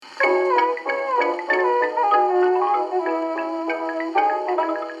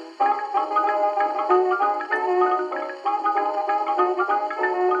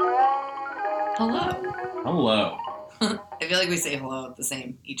we say hello the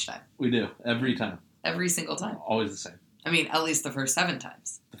same each time. We do. Every time. Every single time. Always the same. I mean, at least the first 7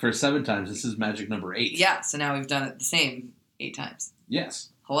 times. The first 7 times. This is magic number 8. Yeah, so now we've done it the same 8 times.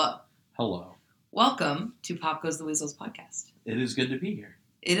 Yes. Hello. Hello. Welcome to Pop Goes the Weasels podcast. It is good to be here.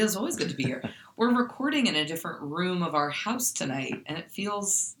 It is always good to be here. We're recording in a different room of our house tonight, and it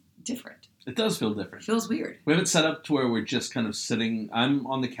feels different. It does feel different. It feels weird. We have it set up to where we're just kind of sitting. I'm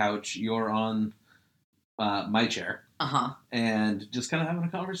on the couch. You're on my chair. Uh-huh. And just kind of having a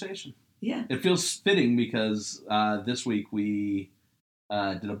conversation. Yeah. It feels fitting because this week we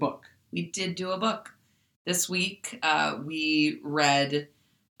did a book. We did do a book. This week we read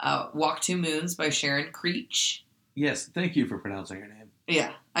Walk Two Moons by Sharon Creech. Yes, thank you for pronouncing her name.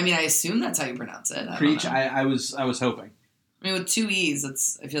 Yeah. I mean, I assume that's how you pronounce it. Creech, I was hoping. I mean, with 2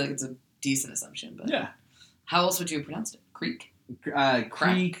 E's, I feel like it's a decent assumption. But yeah. How else would you have pronounced it? Creek?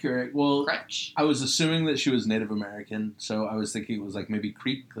 Creek, or, well, Crutch. I was assuming that she was Native American, so I was thinking it was like maybe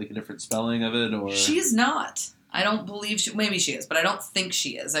Creek, like a different spelling of it, or... She's not. I don't believe maybe she is, but I don't think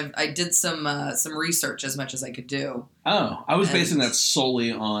she is. I did some research as much as I could do. Oh, I was basing that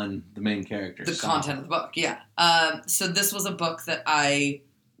solely on the main character. The content of the book, yeah. So this was a book that I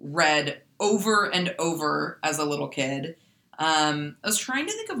read over and over as a little kid. I was trying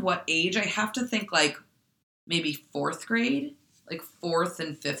to think of what age. I have to think like maybe 4th grade. Like 4th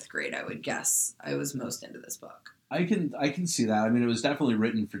and 5th grade, I would guess. I was most into this book. I can see that. I mean, it was definitely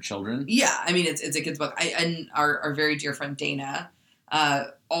written for children. Yeah, I mean, it's a kid's book. And our very dear friend Dana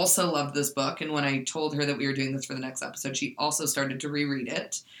also loved this book. And when I told her that we were doing this for the next episode, she also started to reread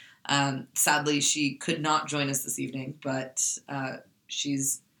it. Sadly, she could not join us this evening, but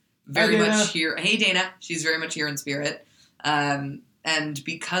she's very much here. Hey, Dana. She's very much here in spirit. And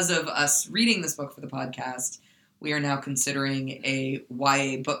because of us reading this book for the podcast, we are now considering a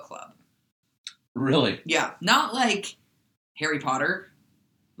YA book club. Really? Yeah. Not like Harry Potter,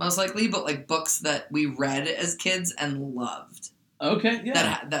 most likely, but like books that we read as kids and loved. Okay,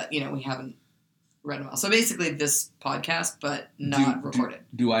 yeah. That we haven't read in a while. So basically this podcast, but not recorded.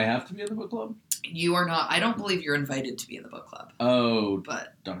 Do I have to be in the book club? You are not. I don't believe you're invited to be in the book club. Oh,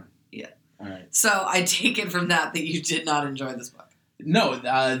 but darn. Yeah. All right. So I take it from that you did not enjoy this book. No,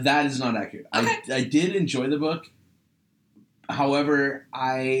 that is not accurate. Okay. I did enjoy the book. However,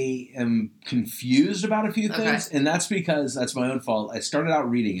 I am confused about a few things, and that's because that's my own fault. I started out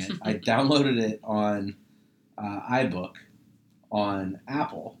reading it. I downloaded it on iBook on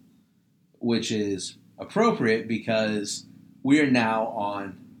Apple, which is appropriate because we are now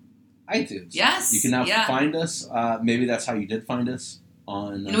on iTunes. Yes. You can now find us. Maybe that's how you did find us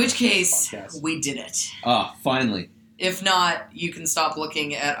on. In which case, podcast. We did it. Finally. If not, you can stop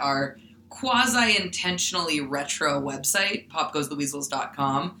looking at our quasi-intentionally retro website,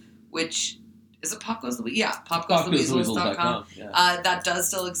 popgoestheweasels.com, which is it popgoestheweasels? Yeah, popgoestheweasels.com. Yeah. That does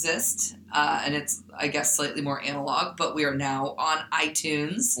still exist, and it's, I guess, slightly more analog, but we are now on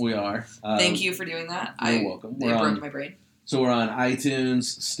iTunes. We are. Thank you for doing that. You're welcome. It broke my brain. So we're on iTunes,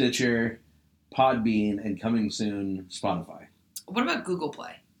 Stitcher, Podbean, and coming soon, Spotify. What about Google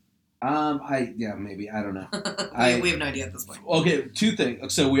Play? Maybe. I don't know. We have no idea at this point. Okay, 2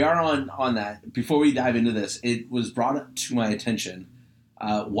 things. So we are on that. Before we dive into this, it was brought up to my attention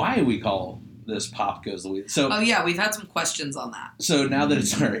why we call this Pop Goes the Weasels. So, we've had some questions on that. So now that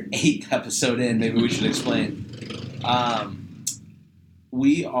it's our 8th episode in, maybe we should explain.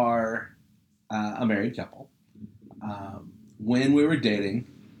 We are a married couple. When we were dating,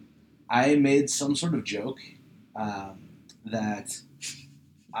 I made some sort of joke that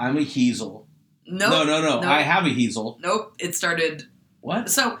I'm a Heasel. Nope. No. I have a Heasel. Nope. It started... What?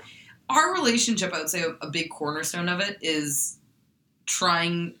 So, our relationship, I would say a big cornerstone of it is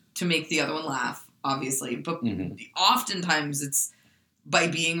trying to make the other one laugh, obviously. But oftentimes it's by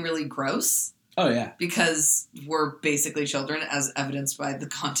being really gross. Oh, yeah. Because we're basically children, as evidenced by the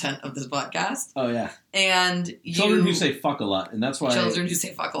content of this podcast. Oh, yeah. And children who say fuck a lot, and that's why... Children who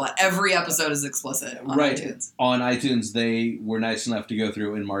say fuck a lot. Every episode is explicit on iTunes. On iTunes, they were nice enough to go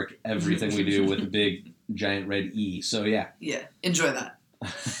through and mark everything we do with a big, giant red E. So, yeah. Yeah. Enjoy that.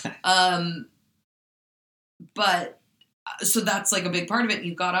 But... So that's like a big part of it. And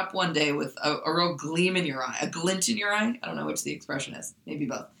you got up one day with a real gleam in your eye. A glint in your eye? I don't know which the expression is. Maybe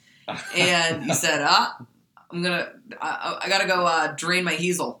both. And you said, I gotta go drain my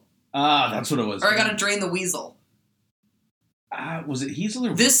Heasel. That's what it was. Or I gotta drain the weasel. Was it Heasel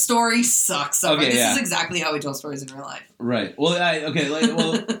or... This story sucks. Okay, this is exactly how we tell stories in real life. Right. Well, I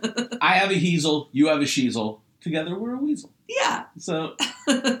have a Heasel, you have a Sheasel. Together we're a weasel. Yeah. So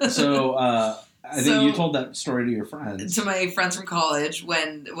I think you told that story to your friends. To my friends from college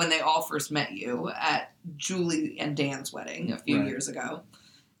when they all first met you at Julie and Dan's wedding a few years ago.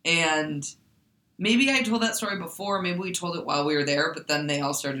 And maybe I told that story before. Maybe we told it while we were there, but then they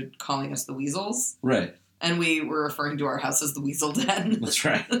all started calling us the Weasels. Right. And we were referring to our house as the Weasel Den. That's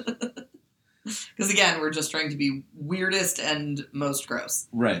right. Because, again, we're just trying to be weirdest and most gross.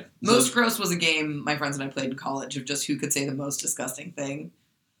 Right. Most gross was a game my friends and I played in college of just who could say the most disgusting thing.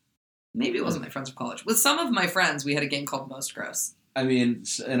 Maybe it wasn't my friends from college. With some of my friends, we had a game called Most Gross. I mean,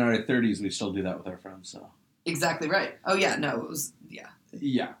 in our 30s, we still do that with our friends, so. Exactly right. Oh, yeah. No, it was, yeah.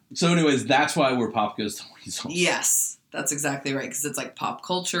 Yeah. So, anyways, that's why we're Pop Goes the Weasels. Yes. That's exactly right. Because it's like pop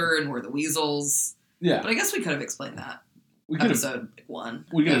culture and we're the Weasels. Yeah. But I guess we could have explained that. We could Episode 1.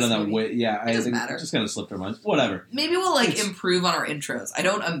 We could have done that way. Yeah, it doesn't matter. It just kind of slipped our minds. Whatever. Maybe we'll improve on our intros. I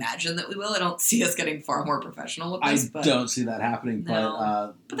don't imagine that we will. I don't see us getting far more professional with this. I don't see that happening.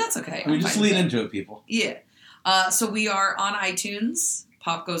 No, but that's okay. We just lean into it, people. Yeah. So we are on iTunes.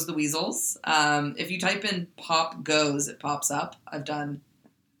 Pop Goes the Weasels. If you type in Pop Goes, it pops up. I've done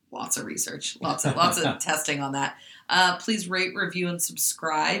lots of research, lots of testing on that. Please rate, review, and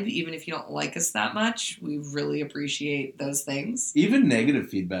subscribe, even if you don't like us that much. We really appreciate those things. Even negative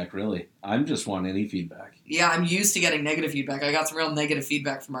feedback, really. I just want any feedback. Yeah, I'm used to getting negative feedback. I got some real negative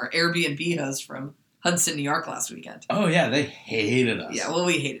feedback from our Airbnb host from Hudson, New York last weekend. Oh, yeah, they hated us. Yeah, well,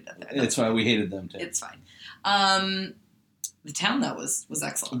 we hated them. That's why we hated them, too. It's fine. The town, though, was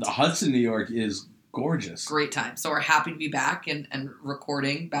excellent. The Hudson, New York is gorgeous. Great time. So we're happy to be back and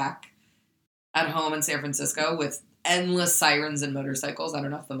recording back at home in San Francisco with endless sirens and motorcycles. I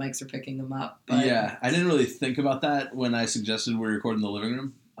don't know if the mics are picking them up. But yeah, I didn't really think about that when I suggested we record in the living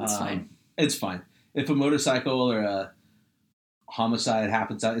room. It's fine. It's fine. If a motorcycle or a homicide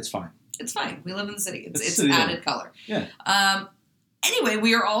happens out, it's fine. It's fine. We live in the city. It's city added color. Yeah. Anyway,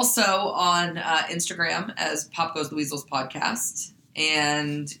 we are also on Instagram as Pop Goes the Weasels Podcast.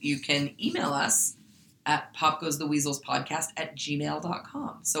 And you can email us at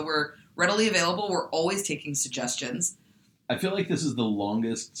popgoestheweaselspodcast@gmail.com. So we're readily available. We're always taking suggestions. I feel like this is the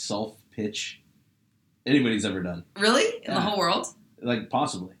longest self-pitch anybody's ever done. Really? In the whole world? Like,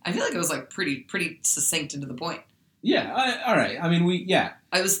 possibly. I feel like it was like pretty succinct and to the point. Yeah, all right. I mean,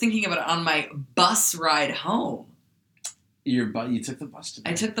 I was thinking about it on my bus ride home. You took the bus today?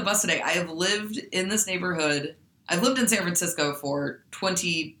 I took the bus today. I have lived in this neighborhood. I've lived in San Francisco for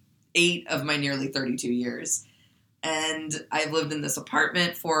 28 of my nearly 32 years. And I've lived in this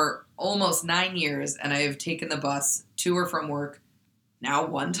apartment for almost 9 years, and I have taken the bus to or from work now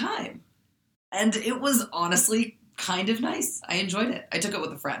one time. And it was honestly kind of nice. I enjoyed it. I took it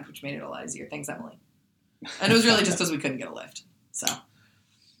with a friend, which made it a lot easier. Thanks, Emily. And it was really just because we couldn't get a lift. So.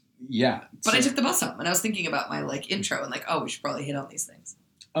 Yeah. But I took the bus home, and I was thinking about my intro and we should probably hit on these things.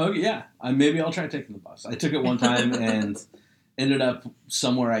 Oh, yeah. Maybe I'll try taking the bus. I took it one time and ended up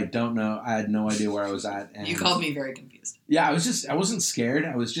somewhere I don't know. I had no idea where I was at. And you called me very confused. Yeah, I wasn't scared.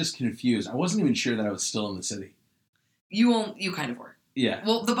 I was just confused. I wasn't even sure that I was still in the city. You kind of were. Yeah.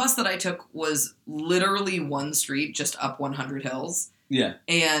 Well, the bus that I took was literally one street just up 100 hills. Yeah.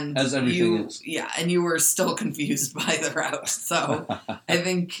 And as everything is. Yeah, and you were still confused by the route. So I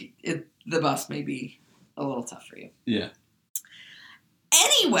think the bus may be a little tough for you. Yeah.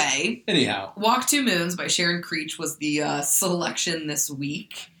 Anyhow, Walk Two Moons by Sharon Creech was the selection this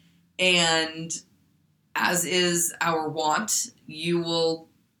week. And as is our wont, you will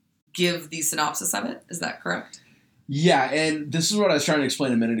give the synopsis of it. Is that correct? Yeah, and this is what I was trying to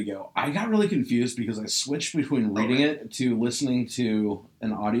explain a minute ago. I got really confused because I switched between reading it to listening to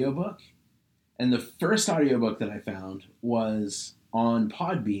an audiobook. And the first audiobook that I found was on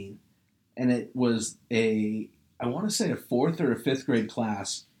Podbean, and it was I want to say a 4th or a 5th grade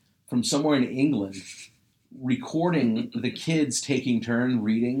class from somewhere in England recording the kids taking turn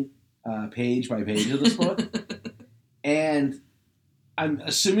reading page by page of this book. And I'm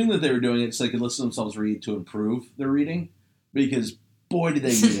assuming that they were doing it so they could listen to themselves read to improve their reading, because boy did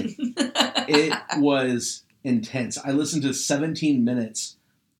they need it. It was intense. I listened to 17 minutes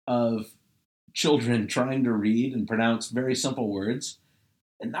of children trying to read and pronounce very simple words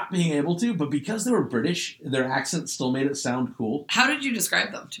and not being able to, but because they were British, their accent still made it sound cool. How did you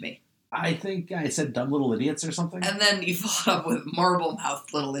describe them to me? I think I said dumb little idiots or something. And then you followed up with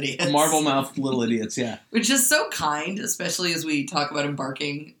marble-mouthed little idiots. Marble-mouthed little idiots, yeah. Which is so kind, especially as we talk about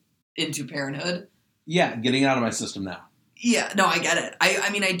embarking into parenthood. Yeah, getting out of my system now. Yeah, no, I get it. I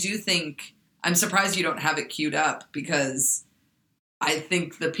mean, I do think, I'm surprised you don't have it queued up, because I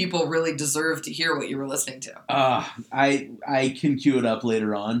think the people really deserve to hear what you were listening to. I can cue it up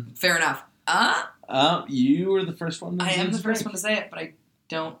later on. Fair enough. You were the first one. I am the first one to say it, but I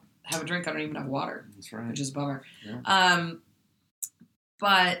don't have a drink. I don't even have water. That's right. Which is a bummer. Yeah.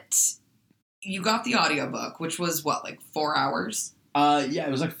 But you got the audiobook, which was what, like 4 hours? Yeah,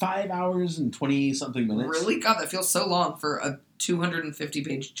 it was like 5 hours and 20-something minutes. Really? God, that feels so long for a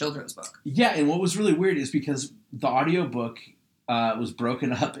 250-page children's book. Yeah, and what was really weird is because the audiobook was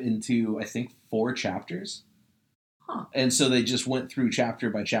broken up into, I think, 4 chapters. Huh. And so they just went through chapter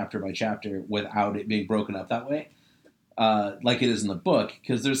by chapter by chapter without it being broken up that way. Like it is in the book,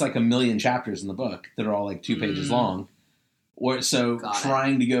 because there's like 1 million chapters in the book that are all like 2 pages long.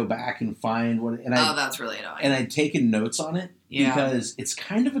 Trying to go back and find what... And that's really annoying. And I'd taken notes on it because it's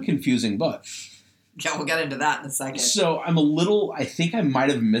kind of a confusing book. Yeah, we'll get into that in a second. So I think I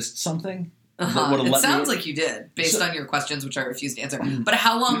might have missed something. It sounds like you did, based on your questions, which I refuse to answer. But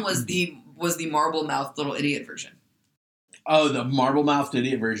how long was the marble-mouthed little idiot version? Oh, the marble-mouthed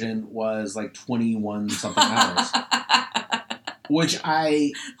idiot version was like 21-something hours. Which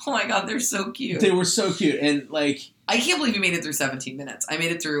oh my God, they're so cute. They were so cute. And like... I can't believe you made it through 17 minutes. I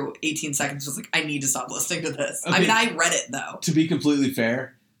made it through 18 seconds. I was like, I need to stop listening to this. Okay. I mean, I read it, though. To be completely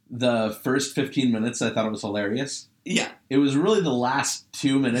fair, the first 15 minutes, I thought it was hilarious. Yeah. It was really the last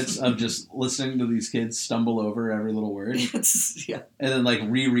 2 minutes of just listening to these kids stumble over every little word. Yeah. And then, like,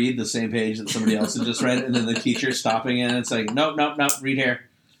 reread the same page that somebody else had just read. And then the teacher stopping in and it's like, nope, read here.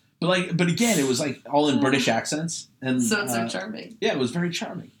 But again, it was, like, all in British accents. And so it's so charming. Yeah, it was very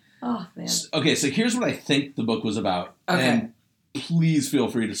charming. Oh, man. Okay, so here's what I think the book was about. Okay. And please feel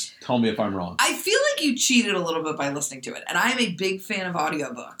free to tell me if I'm wrong. I feel like you cheated a little bit by listening to it. And I'm a big fan of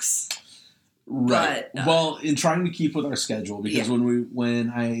audiobooks. Right. But, well, in trying to keep with our schedule, because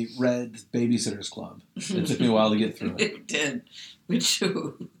when I read Babysitter's Club, it took me a while to get through it. It did. Which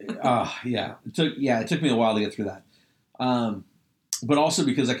yeah. It took me a while to get through that. But also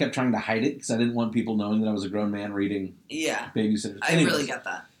because I kept trying to hide it because I didn't want people knowing that I was a grown man reading Babysitter's. I really get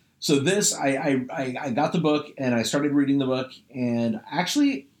that. So this, I got the book and I started reading the book, and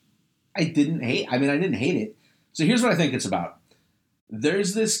actually I didn't hate it. So here's what I think it's about.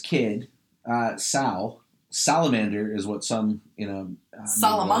 There's this kid, Salamander is what some,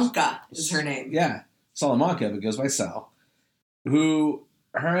 Salamanca is her name. Yeah, Salamanca, but goes by Sal, who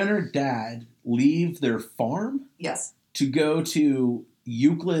her and her dad leave their farm. Yes. To go to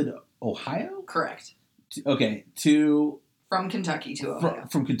Euclid, Ohio? Correct. From Kentucky to Ohio.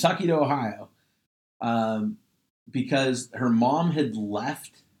 From Kentucky to Ohio. Because her mom had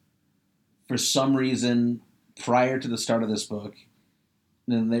left for some reason prior to the start of this book.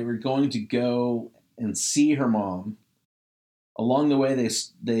 And they were going to go and see her mom. Along the way,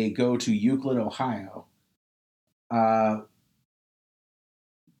 they go to Euclid, Ohio.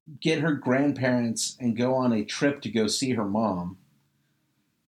 Get her grandparents and go on a trip to go see her mom.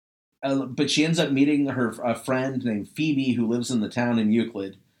 But she ends up meeting a friend named Phoebe who lives in the town in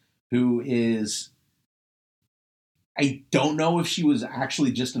Euclid, who is... I don't know if she was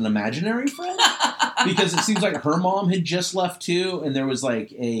actually just an imaginary friend, because it seems like her mom had just left too, and there was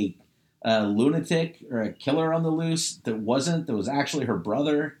like a lunatic or a killer on the loose that was actually her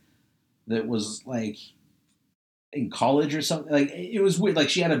brother that was like in college or something. Like, it was weird. Like,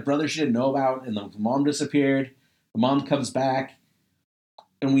 she had a brother she didn't know about, and the mom disappeared. The mom comes back,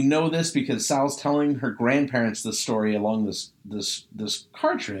 and we know this because Sal's telling her grandparents this story along this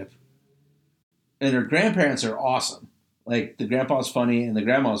car trip, and her grandparents are awesome. Like, the grandpa's funny and the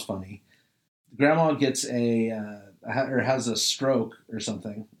grandma's funny. The grandma gets has a stroke or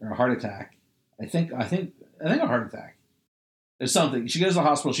something, or a heart attack. I think a heart attack. There's something. She goes to the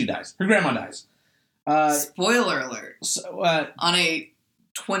hospital. She dies. Her grandma dies. Spoiler alert. So, on a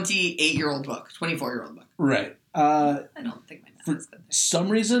 28-year-old book, 24-year-old book. Right. I don't think my math is good there. For some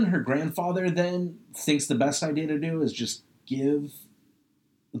reason, her grandfather then thinks the best idea to do is just give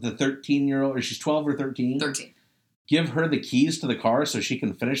the 13-year-old, or she's 12 or 13. 13. Give her the keys to the car so she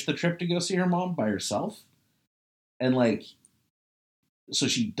can finish the trip to go see her mom by herself. And, like, so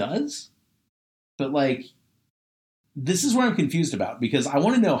she does. But, like, this is where I'm confused about, because I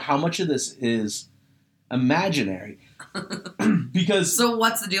want to know how much of this is imaginary. Because so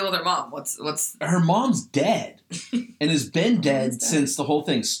what's the deal with her mom? What's her mom's dead and has been dead since the whole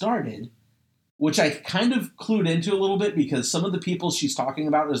thing started, which I kind of clued into a little bit, because some of the people she's talking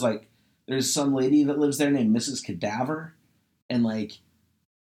about is like, there's some lady that lives there named Mrs. Cadaver, and like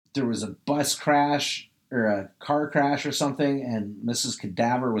there was a bus crash or a car crash or something, and Mrs.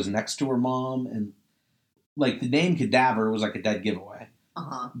 Cadaver was next to her mom, and like the name Cadaver was like a dead giveaway.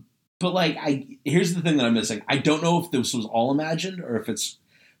 Uh-huh. But like, here's the thing that I'm missing. I don't know if this was all imagined or if it's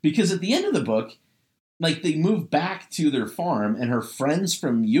because at the end of the book, like they move back to their farm and her friends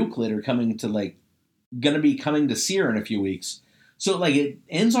from Euclid are going to be coming to see her in a few weeks. So like it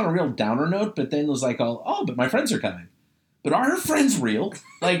ends on a real downer note, but then it was like, oh, but my friends are coming. But are her friends real?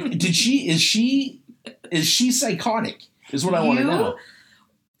 Like, is she psychotic? Is what I want to know.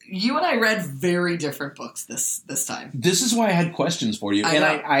 You and I read very different books this time. This is why I had questions for you.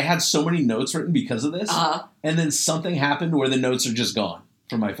 I had so many notes written because of this. Uh-huh. And then something happened where the notes are just gone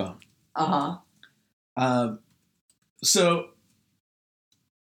from my phone. Uh-huh. So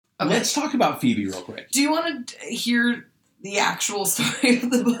let's talk about Phoebe real quick. Do you want to hear the actual story of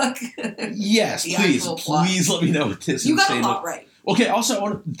the book? Yes, please. Please let me know what this is. You got a lot right. Okay,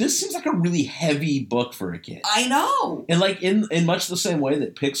 also, this seems like a really heavy book for a kid. I know. And like in much the same way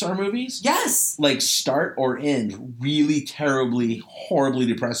that Pixar movies, yes, like start or end really terribly, horribly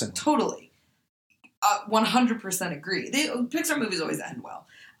depressing. Totally. 100% agree. Pixar movies always end well.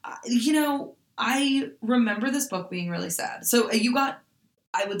 I remember this book being really sad. So you got,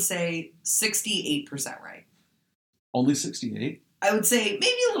 I would say, 68% right. Only 68? I would say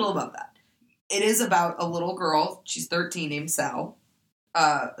maybe a little above that. It is about a little girl, she's 13, named Sal,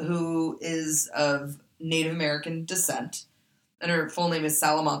 who is of Native American descent. And her full name is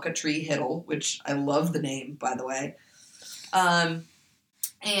Salamanca Tree Hiddle, which I love the name, by the way.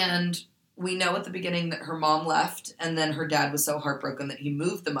 And we know at the beginning that her mom left, and then her dad was so heartbroken that he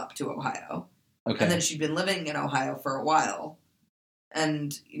moved them up to Ohio. Okay. And then she'd been living in Ohio for a while.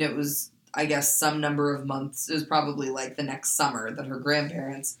 And, it was, I guess, some number of months. It was probably like the next summer that her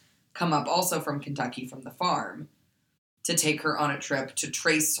grandparents come up also from Kentucky from the farm to take her on a trip to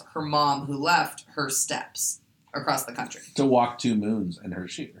trace her mom who left her steps across the country. To walk 2 moons in her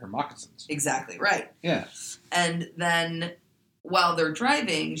moccasins. Exactly right. Yeah. And then while they're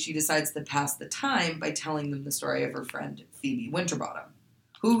driving, she decides to pass the time by telling them the story of her friend Phoebe Winterbottom,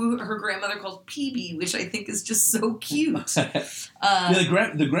 who her grandmother calls Peebee, which I think is just so cute.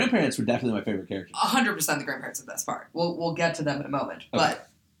 The grandparents were definitely my favorite characters. 100% the grandparents are the best part. We'll get to them in a moment. Okay. But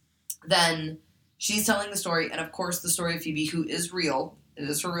then she's telling the story, and of course the story of Phoebe, who is real. It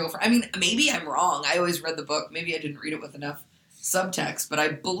is her real friend. I mean, maybe I'm wrong. I always read the book. Maybe I didn't read it with enough subtext, but I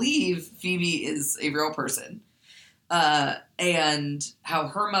believe Phoebe is a real person. And how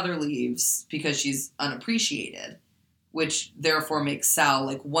her mother leaves because she's unappreciated, which therefore makes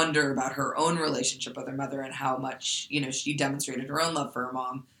Sal wonder about her own relationship with her mother and how much, she demonstrated her own love for her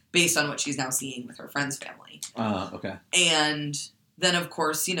mom based on what she's now seeing with her friend's family. Okay. And then, of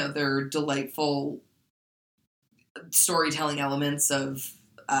course, there are delightful storytelling elements of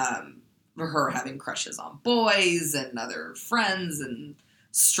her having crushes on boys and other friends and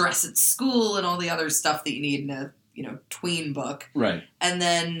stress at school and all the other stuff that you need in a, tween book. Right. And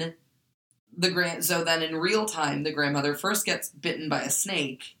then so then in real time, the grandmother first gets bitten by a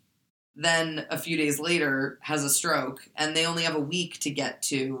snake, then a few days later has a stroke, and they only have a week to get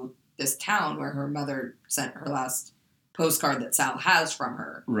to this town where her mother sent her last postcard that Sal has from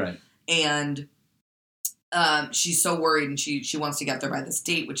her. Right. And she's so worried, and she wants to get there by this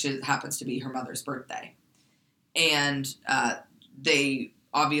date, which happens to be her mother's birthday. And they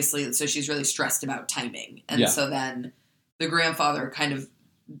obviously, so she's really stressed about timing. And so then the grandfather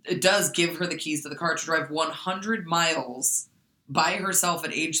it does give her the keys to the car to drive 100 miles by herself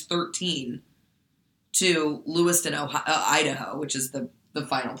at age 13 to Lewiston, Idaho, which is the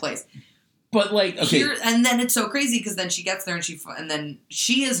final place. But okay. And then it's so crazy because then she gets there and then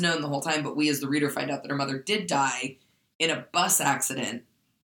she has known the whole time, but we as the reader find out that her mother did die in a bus accident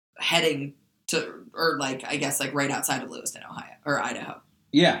heading to, or I guess right outside of Lewiston, Ohio, or Idaho.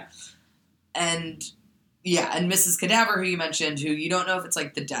 Yeah. And Mrs. Cadaver, who you mentioned, who you don't know if it's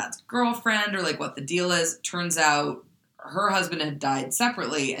the dad's girlfriend or what the deal is. Turns out her husband had died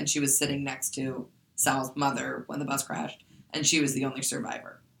separately and she was sitting next to Sal's mother when the bus crashed, and she was the only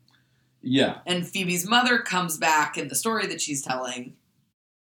survivor. Yeah. And Phoebe's mother comes back in the story that she's telling,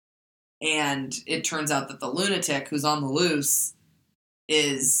 and it turns out that the lunatic who's on the loose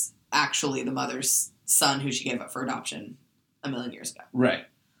is actually the mother's son who she gave up for adoption a million years ago. Right.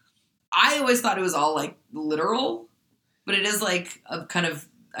 I always thought it was all literal, but it is a kind of,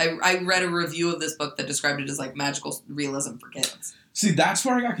 I read a review of this book that described it as magical realism for kids. See, that's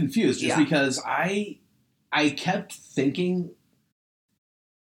where I got confused, because I kept thinking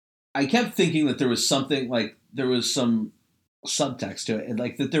that there was something, there was some subtext to it, and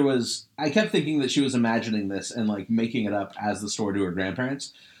that I kept thinking that she was imagining this and making it up as the story to her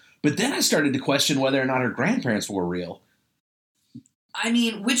grandparents. But then I started to question whether or not her grandparents were real. I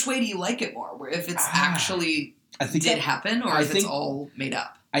mean, which way do you like it more? If it's actually did happen, or if it's all made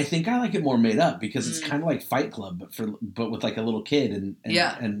up? I think I like it more made up because it's kind of like Fight Club, but with a little kid and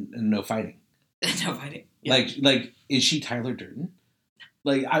no fighting. No fighting. Yeah. Is she Tyler Durden?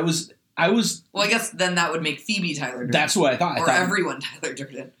 I was I was. Well, I guess then that would make Phoebe Tyler Durden. That's what I thought. Or everyone Tyler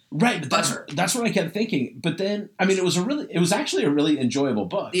Durden. Right, but that's what I kept thinking. But then, I mean, it was actually a really enjoyable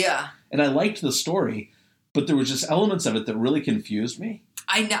book. Yeah. And I liked the story, but there was just elements of it that really confused me.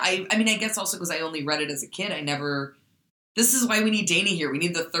 I mean, I guess also because I only read it as a kid. This is why we need Dana here. We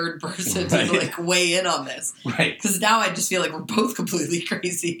need the third person to like weigh in on this. Right. Because now I just feel like we're both completely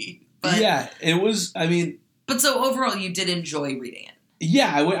crazy. But, yeah, it was, I mean. But so overall, you did enjoy reading it.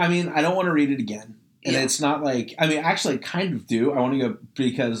 Yeah, I mean, I don't want to read it again. And it's not like, I mean, actually I kind of do. I want to go,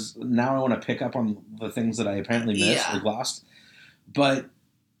 because now I want to pick up on the things that I apparently missed or glossed. But,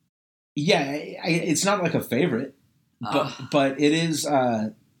 yeah, it's not like a favorite. But it is,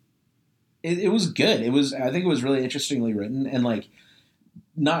 it was good. I think it was really interestingly written and, like,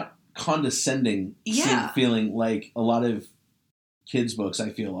 not condescending feeling like a lot of kids' books I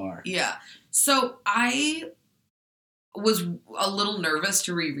feel are. Yeah. So I was a little nervous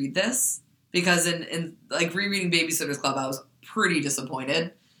to reread this because in like rereading Babysitter's Club, I was pretty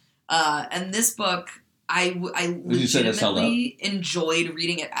disappointed. And this book, I legitimately enjoyed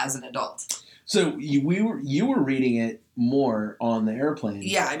reading it as an adult. So you were reading it more on the airplane.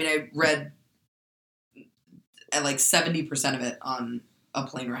 Yeah, I mean, I read at like 70% of it on a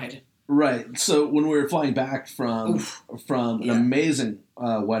plane ride. Right. So when we were flying back from an amazing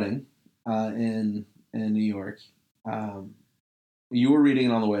wedding in New York, you were reading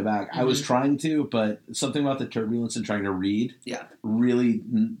it on the way back. Mm-hmm. I was trying to, but something about the turbulence and trying to read really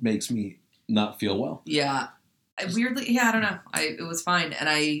makes me not feel well. Yeah. Weirdly, I don't know. It was fine,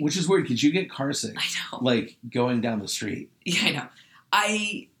 and which is weird because you get car sick. I know, like going down the street. Yeah, I know.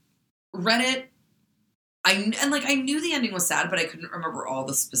 I read it. I knew the ending was sad, but I couldn't remember all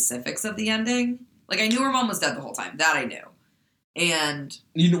the specifics of the ending. Like I knew her mom was dead the whole time. That I knew. And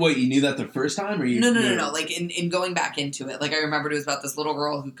you knew that the first time, or you? No. Like in going back into it, like I remembered it was about this little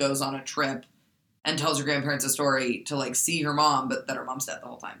girl who goes on a trip and tells her grandparents a story to, like, see her mom, but that her mom's dead the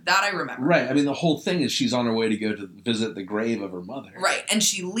whole time. That I remember. Right. I mean, the whole thing is she's on her way to go to visit the grave of her mother. Right. And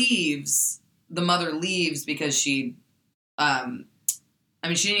she leaves. The mother leaves because she, she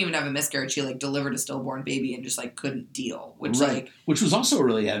didn't even have a miscarriage. She, like, delivered a stillborn baby and just, like, couldn't deal. Which was also a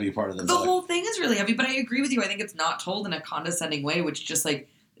really heavy part of the book. The whole thing is really heavy, but I agree with you. I think it's not told in a condescending way, which just, like,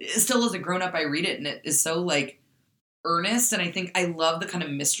 still as a grown-up, I read it, and it is so, like, earnest, and I think I love the kind of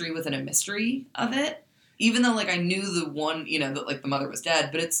mystery within a mystery of it, even though like I knew the one, that like the mother was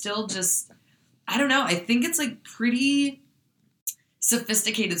dead, but it's still just, I don't know, I think it's like pretty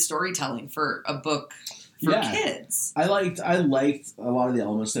sophisticated storytelling for a book for kids. I liked a lot of the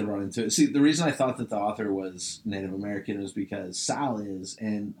elements they brought into it. See, the reason I thought that the author was Native American was because Sal is,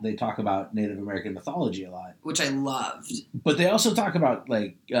 and they talk about Native American mythology a lot, which I loved, but they also talk about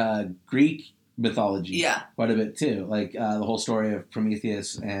like Greek mythology quite a bit too, like the whole story of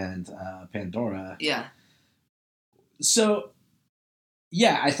Prometheus and Pandora. So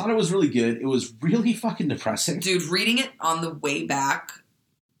I thought it was really good. It was really fucking depressing, dude. Reading it on the way back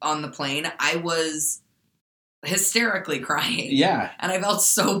on the plane, I was hysterically crying, and I felt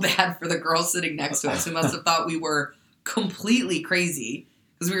so bad for the girl sitting next to us who must have thought we were completely crazy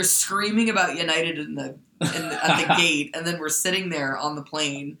because we were screaming about United at the gate, and then we're sitting there on the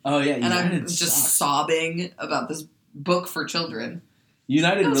plane. Oh yeah, and I'm just sobbing about this book for children.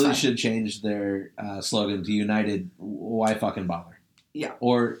 United really should change their slogan to United. Why fucking bother? Yeah,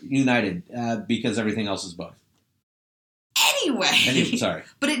 or United because everything else is both. Anyway, sorry,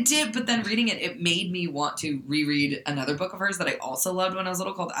 but it did. But then reading it made me want to reread another book of hers that I also loved when I was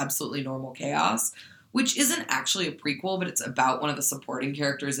little, called Absolutely Normal Chaos, which isn't actually a prequel, but it's about one of the supporting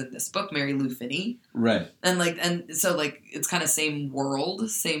characters in this book, Mary Lou Finney. Right. And so it's kind of same world,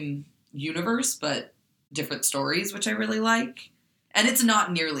 same universe, but different stories, which I really like. And it's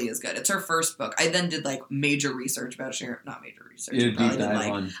not nearly as good. It's her first book. I then did like major research about Sharon. Not major research.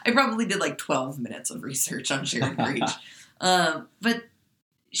 I probably did like 12 minutes of research on Sharon Breach. But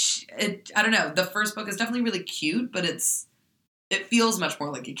I don't know. The first book is definitely really cute, but it feels much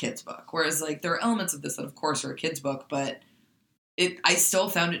more like a kid's book. Whereas, like, there are elements of this that, of course, are a kid's book, but I still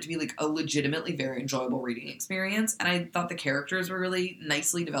found it to be, like, a legitimately very enjoyable reading experience, and I thought the characters were really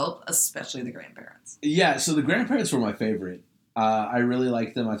nicely developed, especially the grandparents. Yeah, so the grandparents were my favorite. I really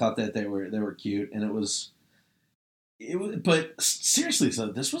liked them. I thought that they were cute, and it was, but seriously, so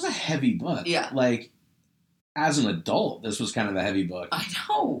this was a heavy book. Yeah. Like, as an adult, this was kind of a heavy book. I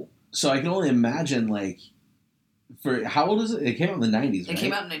know. So I can only imagine, like, for how old is it? It came out in the 90s, right? It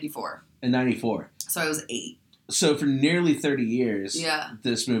came out in 94. In 94. So I was 8. So for nearly 30 years, yeah,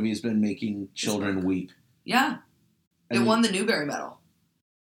 this movie has been making children weep. Yeah. It won the Newbery Medal.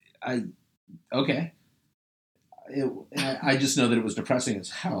 Okay. I just know that it was depressing as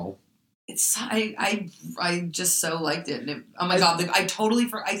hell. I just so liked it. And oh my God, I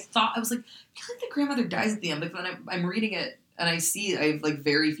totally I thought, I was like, I feel like the grandmother dies at the end. But then I'm reading it and I see I have like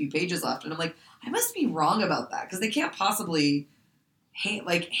very few pages left. And I'm like, I must be wrong about that. Because they can't possibly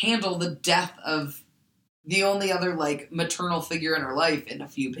handle the death of the only other like maternal figure in her life in a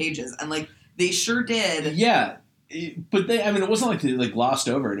few pages. And like, they sure did. Yeah. But it wasn't like they like glossed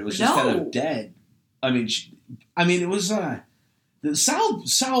over it. It was just kind of dead. It was,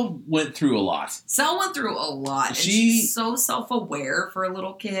 Sal went through a lot. Sal went through a lot. And she's so self-aware for a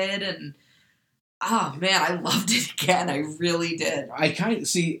little kid. And, oh, man, I loved it again. I really did. I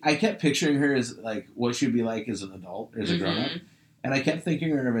kept picturing her as, like, what she'd be like as an adult, as a grown-up. And I kept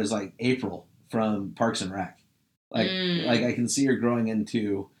thinking of her as, like, April from Parks and Rec. Like, I can see her growing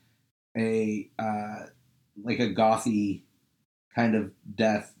into a gothy kind of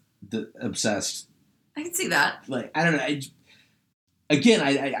obsessed. I can see that. Like, I don't know. Again,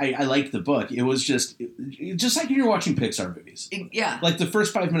 I liked the book. It was just like when you're watching Pixar movies. Yeah. Like the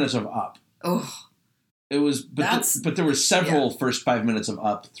first 5 minutes of Up. Oh. It was, but there were several first 5 minutes of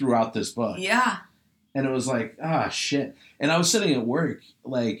Up throughout this book. Yeah. And it was like, shit. And I was sitting at work,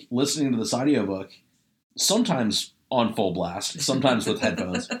 like, listening to this audiobook, sometimes on full blast, sometimes with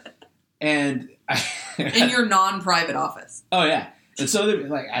headphones. And in your non-private office. Oh, yeah. And so they're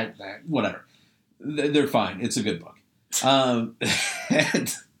like, whatever. They're fine. It's a good book.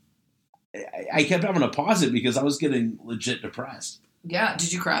 And I kept having to pause it because I was getting legit depressed. Yeah.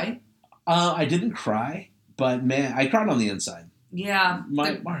 Did you cry? I didn't cry, but man, I cried on the inside. Yeah.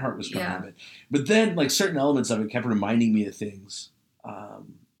 My heart was crying a bit. But then, like, certain elements of it kept reminding me of things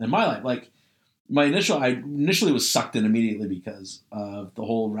in my life. Like, I initially was sucked in immediately because of the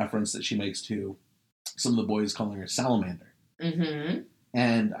whole reference that she makes to some of the boys calling her Salamander. Mm-hmm.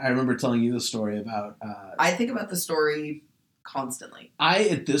 And I remember telling you the story about... I think about the story constantly.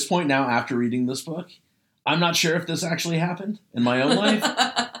 At this point now, after reading this book, I'm not sure if this actually happened in my own life.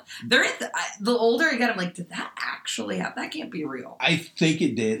 The older I get, I'm like, did that actually happen? That can't be real. I think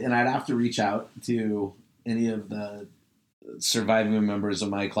it did, and I'd have to reach out to any of the surviving members of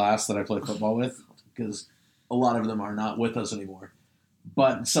my class that I play football with, because a lot of them are not with us anymore.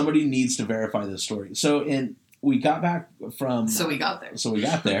 But somebody needs to verify this story. We got back from... So we got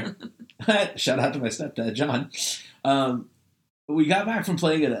there. Shout out to my stepdad, John. We got back from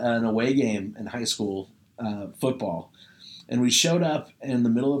playing an away game in high school football, and we showed up in the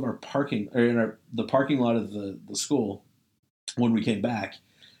middle of the parking lot of the school when we came back,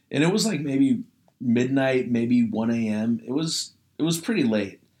 and it was like maybe midnight, maybe 1 a.m. It was pretty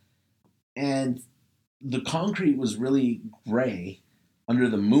late, and the concrete was really gray under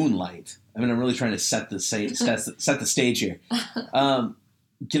the moonlight. I'm really trying to set the stage here.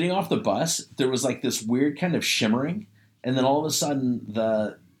 Getting off the bus, there was like this weird kind of shimmering, and then all of a sudden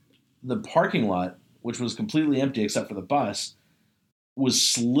the parking lot, which was completely empty except for the bus, was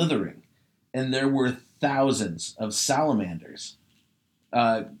slithering, and there were thousands of salamanders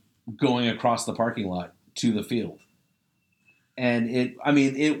going across the parking lot to the field. And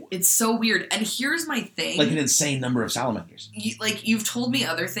it's so weird. And here's my thing. Like an insane number of salamanders. You've told me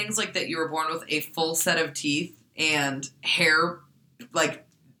other things, like that you were born with a full set of teeth and hair, like,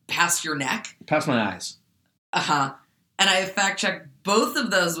 past your neck. Past my eyes. Uh-huh. And I have fact-checked both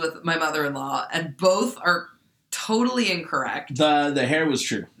of those with my mother-in-law, and both are totally incorrect. The hair was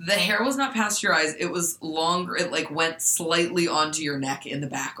true. The hair was not past your eyes. It was longer. It, like, went slightly onto your neck in the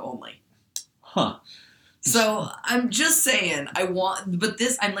back only. Huh. So, I'm just saying, but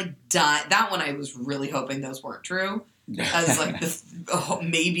this, I'm like, dying. That one I was really hoping those weren't true. As like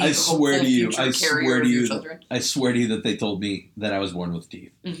maybe I swear to you, I swear to you, children. I swear to you that they told me that I was born with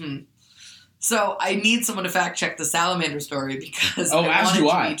teeth. Mm-hmm. So I need someone to fact check the salamander story because I want it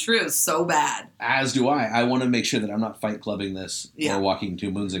to be true so bad. As do I. I want to make sure that I'm not fight clubbing this or walking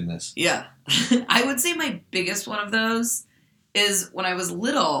to moonsing this. Yeah, I would say my biggest one of those is when I was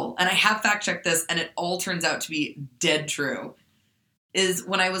little, and I have fact checked this, and it all turns out to be dead true. Is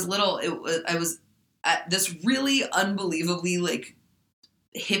when I was little, I was at this really unbelievably like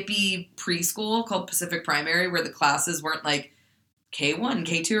hippie preschool called Pacific Primary, where the classes weren't like K1,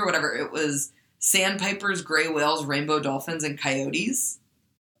 K2, or whatever. It was sandpipers, gray whales, rainbow dolphins, and coyotes.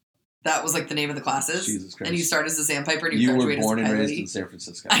 That was like the name of the classes. Jesus Christ. And you start as a sandpiper and you graduate as a coyote. You were born and raised in San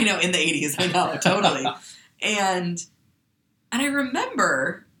Francisco. I know, in the 80s. I know, totally. And I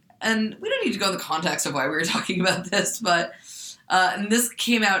remember, and we don't need to go in the context of why we were talking about this, but and this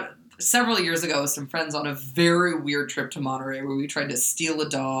came out several years ago with some friends on a very weird trip to Monterey where we tried to steal a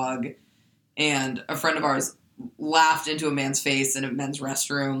dog, and a friend of ours laughed into a man's face in a men's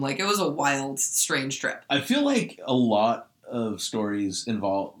restroom. Like, it was a wild, strange trip. I feel like a lot of stories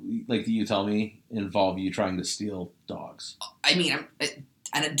involve, like you tell me, involve you trying to steal dogs. I mean,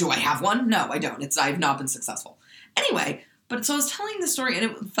 do I have one? No, I don't. I've not been successful. Anyway, but so I was telling the story,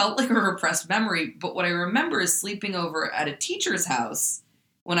 and it felt like a repressed memory, but what I remember is sleeping over at a teacher's house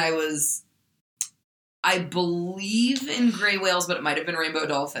when I believe in gray whales, but it might have been rainbow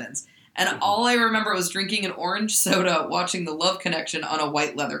dolphins. And all I remember was drinking an orange soda, watching The Love Connection on a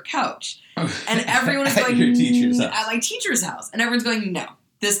white leather couch. And everyone was going, your teacher's house. At my teacher's house. And everyone's going, no,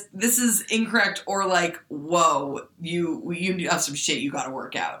 this is incorrect, or like, whoa, you have some shit you got to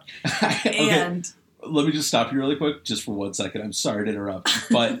work out. Okay. And let me just stop you really quick, just for 1 second. I'm sorry to interrupt,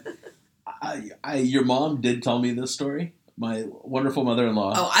 but your mom did tell me this story. My wonderful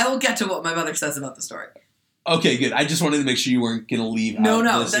mother-in-law. Oh, I will get to what my mother says about the story. Okay, good. I just wanted to make sure you weren't going to leave No,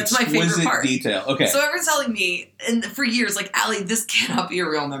 out this that's my favorite part. detail. Okay. So everyone's telling me, and for years, like, Allie, this cannot be a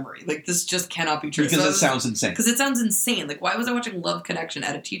real memory. Like, this just cannot be true. Because it sounds insane. Because it sounds insane. Like, why was I watching Love Connection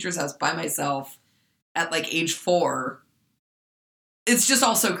at a teacher's house by myself at, like, age 4? It's just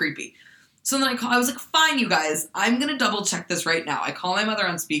all so creepy. So then I was like, fine, you guys, I'm going to double check this right now. I call my mother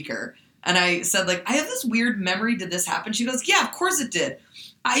on speaker, and I said, like, I have this weird memory. Did this happen? She goes, yeah, of course it did.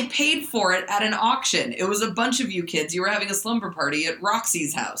 I paid for it at an auction. It was a bunch of you kids. You were having a slumber party at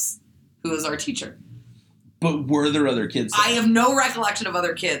Roxy's house, who was our teacher. But were there other kids there? I have no recollection of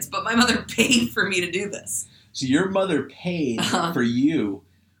other kids, but my mother paid for me to do this. So your mother paid for you,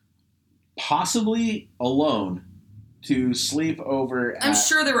 possibly alone, to sleep over at... I'm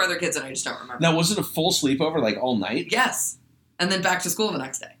sure there were other kids and I just don't remember. Now, was it a full sleepover, like all night? Yes. And then back to school the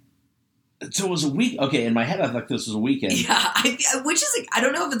next day. So it was a week. Okay, in my head, I thought this was a weekend. Yeah, which is like, I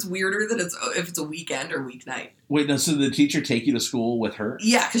don't know if it's weirder that if it's a weekend or weeknight. Wait, no, so the teacher take you to school with her?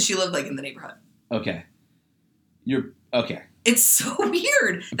 Yeah, because she lived like in the neighborhood. Okay. Okay. It's so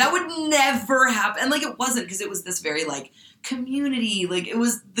weird. That would never happen. And like it wasn't, because it was this very like community, like it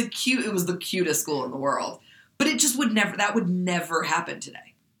was the cutest school in the world. But it just that would never happen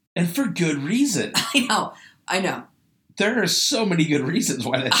today. And for good reason. I know. There are so many good reasons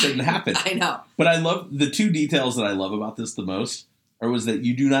why that shouldn't happen. I know. But I love the two details that I love about this the most was that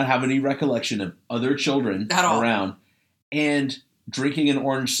you do not have any recollection of other children around and drinking an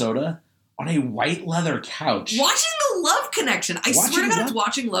orange soda on a white leather couch. Watching The Love Connection. I swear to God, it's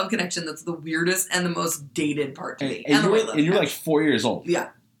watching Love Connection that's the weirdest and the most dated part to me. And you're like 4 years old. Yeah.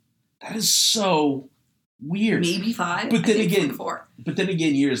 That is so weird. Maybe 5. But then again, 4. But then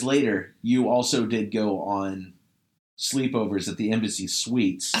again, years later, you also did go on sleepovers at the Embassy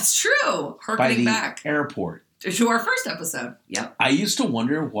Suites. That's true. Harkening back airport to our first episode. Yep. I used to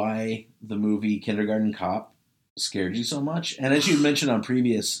wonder why the movie Kindergarten Cop scared you so much, and as you mentioned on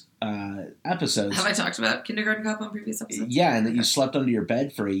previous episodes, have I talked about Kindergarten Cop on previous episodes? Yeah, and that you slept under your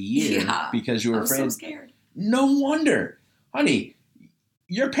bed for a year because you were afraid. I was so scared. No wonder, honey.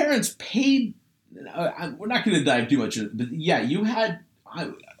 Your parents paid. We're not going to dive too much into it, but yeah, you had.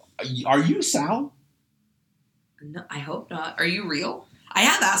 Are you Sal? No, I hope not. Are you real? I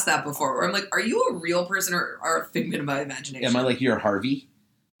have asked that before, where I'm like, are you a real person or a figment of my imagination? Am I like your Harvey?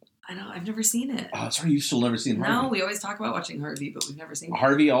 I know, I've never seen it. Oh, sorry, you've still never seen Harvey. No, we always talk about watching Harvey, but we've never seen it.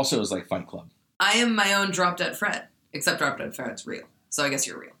 Harvey also is like Fight Club. I am my own Drop Dead Fred, except Drop Dead Fred's real. So I guess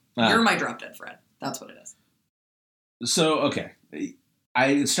you're real. You're my Drop Dead Fred. That's what it is. So, okay.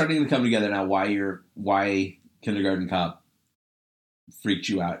 It's starting to come together now why Kindergarten Cop freaked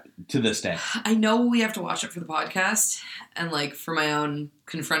you out to this day. I know we have to watch it for the podcast and like for my own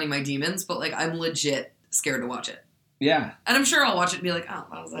confronting my demons, but like I'm legit scared to watch it. Yeah. And I'm sure I'll watch it and be like, oh,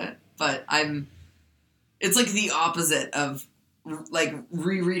 that was it. But it's like the opposite of like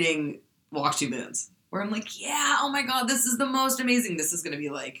rereading Walk Two Moons, where I'm like, yeah, oh my God, this is the most amazing. This is going to be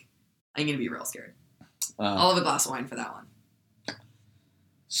like, I'm going to be real scared. I'll have a glass of wine for that one.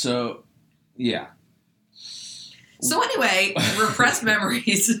 So, yeah. So anyway, repressed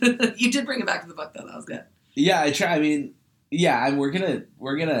memories. You did bring it back to the book, though. That was good. Yeah, I try. I mean, yeah, and we're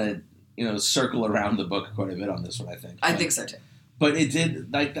gonna circle around the book quite a bit on this one. I think. I think so too. But it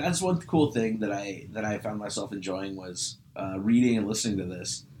did that's one cool thing that I found myself enjoying was reading and listening to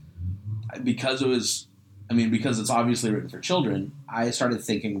this because because it's obviously written for children. I started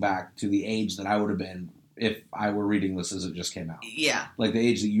thinking back to the age that I would have been if I were reading this as it just came out. Yeah, like the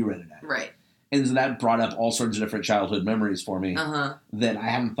age that you read it at. Right. And so that brought up all sorts of different childhood memories for me that I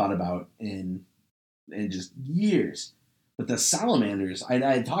haven't thought about in just years. But the salamanders, I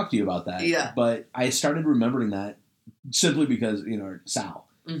had talked to you about that. Yeah. But I started remembering that simply because, Sal.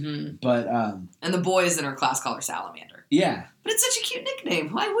 Mm-hmm. But and the boys in our class call her Salamander. Yeah. But it's such a cute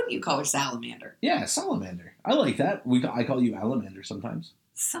nickname. Why wouldn't you call her Salamander? Yeah, Salamander. I like that. I call you Alamander sometimes.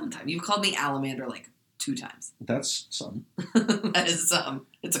 Sometimes. You've called me Alamander like 2 times. That's some. That is some.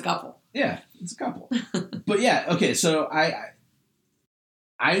 It's a couple. Yeah, it's a couple. But yeah, okay, so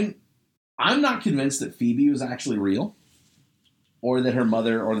I'm not convinced that Phoebe was actually real, or that her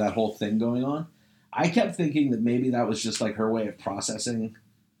mother, or that whole thing going on. I kept thinking that maybe that was just like her way of processing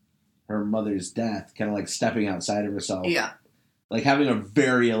her mother's death, kind of like stepping outside of herself. Yeah. Like having a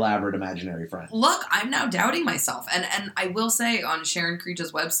very elaborate imaginary friend. Look, I'm now doubting myself. And I will say on Sharon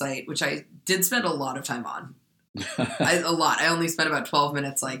Creech's website, which I did spend a lot of time on. A lot. I only spent about 12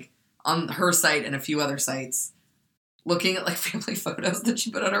 minutes like on her site and a few other sites looking at like family photos that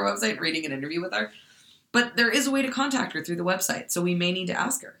she put on her website, reading an interview with her. But there is a way to contact her through the website, so we may need to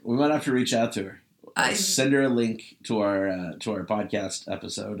ask her. We might have to reach out to her. Send her a link to our podcast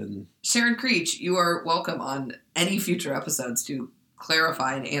episode. And Sharon Creech, you are welcome on any future episodes to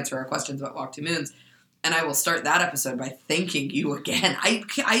clarify and answer our questions about Walk Two Moons. And I will start that episode by thanking you again.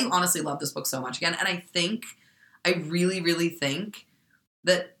 I honestly love this book so much again, and I really, really think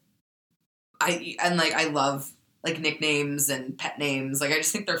that I love like nicknames and pet names. Like I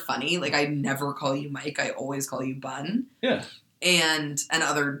just think they're funny. Like I never call you Mike. I always call you Bun. Yeah. And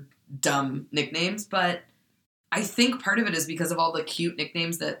other dumb nicknames, but I think part of it is because of all the cute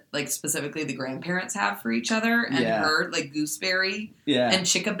nicknames that like specifically the grandparents have for each other and her, like Gooseberry and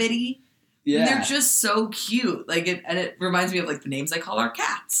Chickabiddy. Yeah. They're just so cute. Like it reminds me of like the names I call our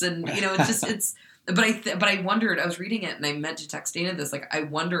cats, and you know, but I wondered, I was reading it and I meant to text Dana this, like I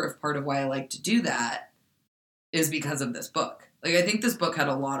wonder if part of why I like to do that is because of this book. Like I think this book had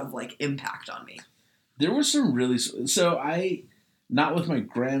a lot of like impact on me. There were some really, not with my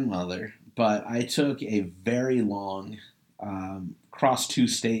grandmother, but I took a very long cross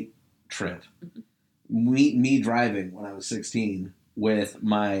 2-state trip. Me driving when I was 16 with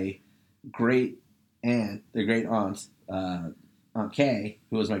my great aunt, the great aunt, Aunt Kay,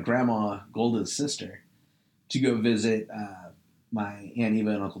 who was my grandma Golda's sister, to go visit my Aunt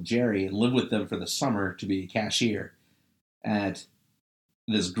Eva and Uncle Jerry and live with them for the summer to be a cashier at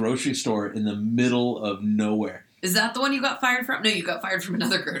this grocery store in the middle of nowhere. Is that the one you got fired from? No, you got fired from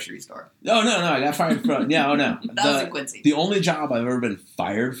another grocery store. Oh, no, I got fired from... Yeah, oh, no. That was in Quincy. The only job I've ever been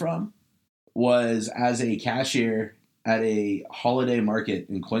fired from was as a cashier at a holiday market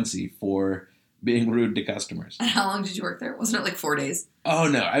in Quincy for being rude to customers. And how long did you work there? Wasn't it like 4 days? Oh,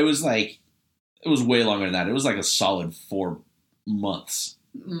 no. It was way longer than that. It was like a solid 4 months.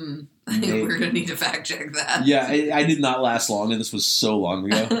 We're going to need to fact check that. Yeah, I did not last long, and this was so long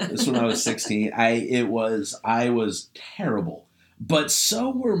ago. This was when I was 16. I was terrible. But so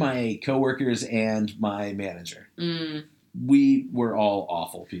were my coworkers and my manager. We were all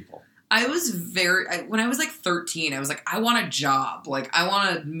awful people. I was when I was like 13, I was like, I want a job. Like, I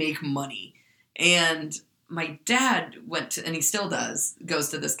want to make money. And my dad and he still goes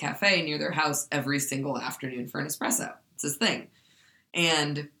to this cafe near their house every single afternoon for an espresso. It's his thing.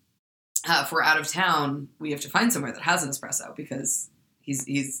 And if we're out of town, we have to find somewhere that has an espresso because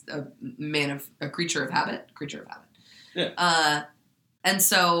he's a creature of habit. Yeah. And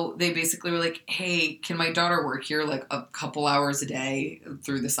so they basically were like, hey, can my daughter work here like a couple hours a day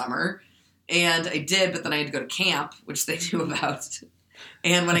through the summer? And I did, but then I had to go to camp, which they knew about.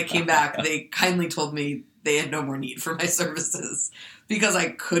 And when I came back, they kindly told me they had no more need for my services because I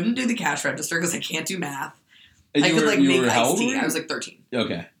couldn't do the cash register because I can't do math. And I could make iced tea. I was like 13.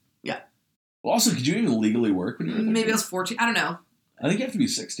 Okay. Yeah. Well, also, could you even legally work when you were 13? Maybe I was 14. I don't know. I think you have to be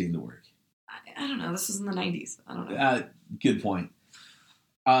 16 to work. I don't know. This was in the 90s. I don't know. Good point.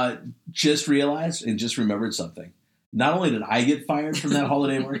 Just realized and just remembered something. Not only did I get fired from that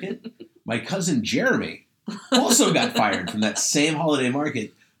holiday market, my cousin Jeremy also got fired from that same holiday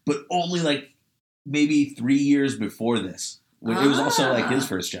market, but only like maybe 3 years before this. When it was also like his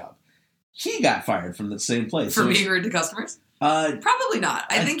first job. He got fired from the same place. For being rude to customers? Probably not.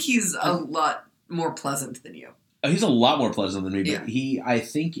 I think he's a lot more pleasant than you. He's a lot more pleasant than me, but I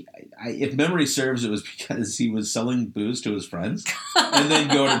think, if memory serves, it was because he was selling booze to his friends and then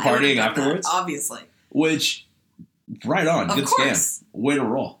going to partying afterwards. That, obviously. Which, right on. Good scam. Way to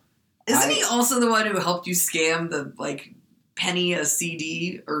roll. Isn't he also the one who helped you scam the, like, penny a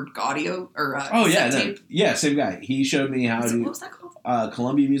CD or audio or tape? Yeah, same guy. He showed me how to... What was that called?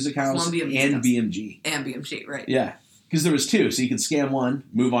 Columbia Music House and BMG. And BMG, right. Yeah. Because there was 2, so you could scam one,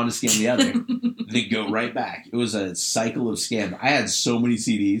 move on to scam the other, then go right back. It was a cycle of scam. I had so many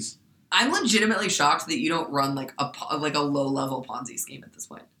CDs. I'm legitimately shocked that you don't run like a low-level Ponzi scheme at this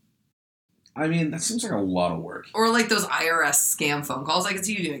point. I mean, that seems like a lot of work. Or like those IRS scam phone calls. I could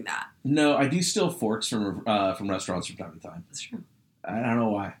see you doing that. No, I do steal forks from restaurants from time to time. That's true. I don't know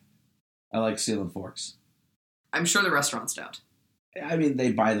why. I like stealing forks. I'm sure the restaurants don't. I mean,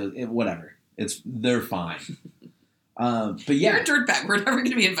 they buy whatever. They're fine. But yeah. You're a dirtbag. We're never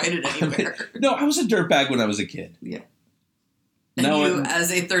going to be invited anywhere. No, I was a dirtbag when I was a kid. Yeah. And you,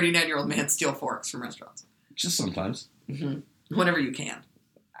 as a 39-year-old man, steal forks from restaurants. Just sometimes. Mm-hmm. Whenever you can.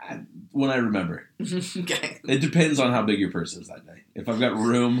 When I remember. Okay. It depends on how big your purse is that day. If I've got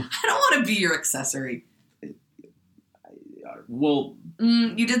room. I don't want to be your accessory. Well.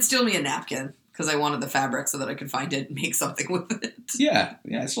 You did steal me a napkin because I wanted the fabric so that I could find it and make something with it. Yeah,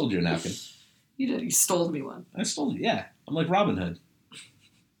 I stole you a napkin. You did. You stole me one. I stole it, yeah. I'm like Robin Hood.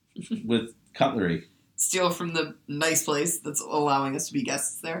 With cutlery. Steal from the nice place that's allowing us to be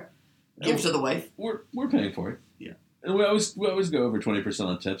guests there. Give to the wife. We're paying for it. Yeah. And we always go over 20%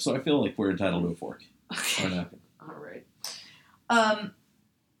 on tips, so I feel like we're entitled to a fork. Okay. Or a napkin. All right.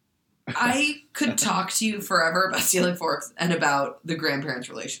 I could talk to you forever about stealing forks and about the grandparents'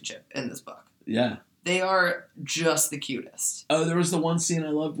 relationship in this book. Yeah. They are just the cutest. Oh, there was the one scene I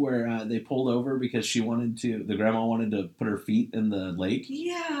loved where they pulled over because the grandma wanted to put her feet in the lake.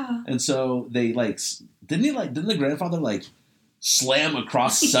 Yeah. And so they didn't the grandfather slam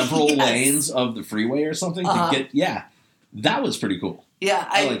across several yes. lanes of the freeway or something to get, that was pretty cool. Yeah,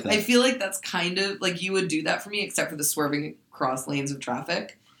 I like that. I feel like that's kind of like you would do that for me, except for the swerving across lanes of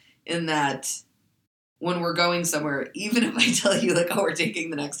traffic. In that, when we're going somewhere, even if I tell you we're taking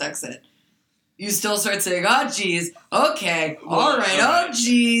the next exit, you still start saying, "Oh, geez, okay, all right, oh,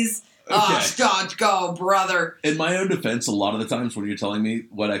 geez, oh, God, go, brother." In my own defense, a lot of the times when you're telling me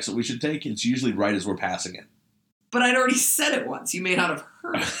what exit we should take, it's usually right as we're passing it. But I'd already said it once. You may not have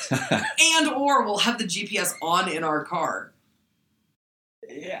heard it, and/or we'll have the GPS on in our car.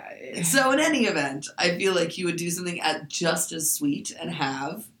 Yeah. So in any event, I feel like you would do something just as sweet and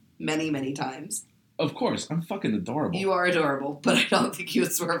have many, many times. Of course. I'm fucking adorable. You are adorable, but I don't think you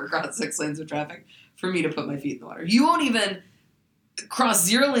would swerve across 6 lanes of traffic for me to put my feet in the water. You won't even cross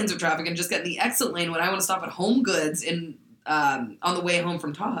 0 lanes of traffic and just get in the exit lane when I want to stop at Home Goods on the way home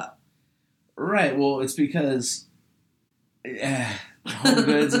from Tahoe. Right. Well, it's because Home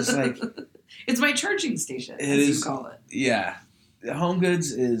Goods is It's my charging station, you call it. Yeah. Home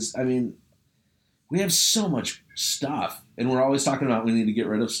Goods is, we have so much stuff, and we're always talking about we need to get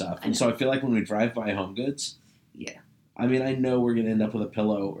rid of stuff. And so I feel like when we drive by Home Goods, I know we're going to end up with a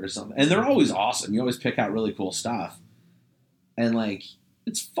pillow or something. And they're always awesome. You always pick out really cool stuff. And,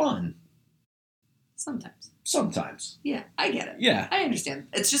 it's fun. Sometimes. Yeah, I get it. Yeah. I understand.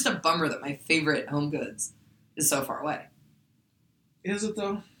 It's just a bummer that my favorite Home Goods is so far away. Is it,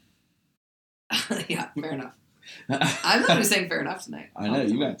 though? Yeah, fair enough. I'm not saying fair enough tonight. I know.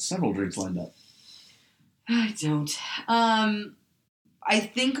 You got several drinks lined up. I don't. I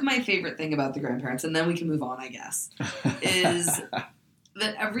think my favorite thing about the grandparents, and then we can move on, I guess, is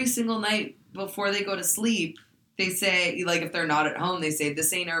that every single night before they go to sleep, they say, if they're not at home, they say,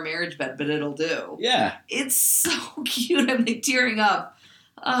 "This ain't our marriage bed, but it'll do." Yeah. It's so cute. I'm tearing up.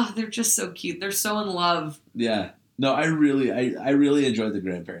 Oh, they're just so cute. They're so in love. Yeah. No, I really enjoyed the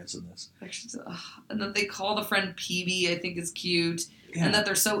grandparents in this. And that they call the friend PB, I think is cute. Yeah. And that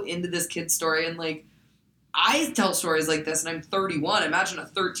they're so into this kid's story. And, I tell stories like this, and I'm 31. Imagine a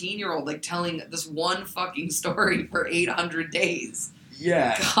 13-year-old, telling this one fucking story for 800 days.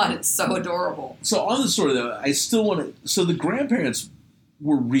 Yeah. God, it's so adorable. So on the story, though, I still want to... So the grandparents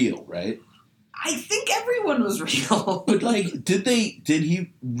were real, right? I think everyone was real. But, did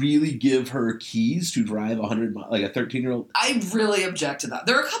he really give her keys to drive 100 miles, a 13-year-old? I really object to that.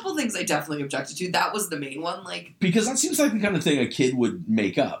 There are a couple things I definitely objected to. That was the main one, Because that seems like the kind of thing a kid would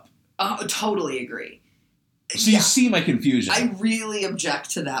make up. Totally agree. So you see my confusion. I really object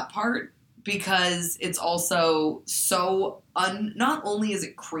to that part because it's also so not only is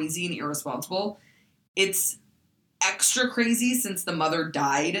it crazy and irresponsible, it's extra crazy since the mother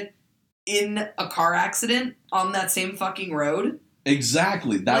died in a car accident on that same fucking road.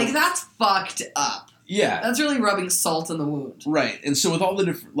 Exactly. That's fucked up. Yeah. That's really rubbing salt in the wound. Right. And so with all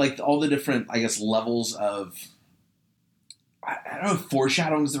the different, I guess, levels of, I don't know if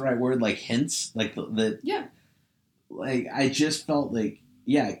foreshadowing is the right word, hints, yeah. I just felt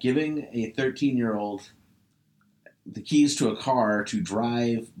giving a 13-year-old the keys to a car to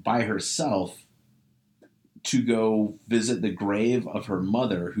drive by herself to go visit the grave of her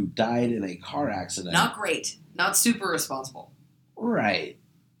mother who died in a car accident. Not great. Not super responsible. Right.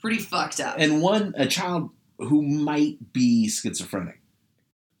 Pretty fucked up. And a child who might be schizophrenic.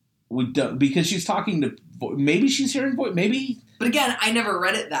 Because she's talking to... Maybe she's hearing voice. Maybe... But again, I never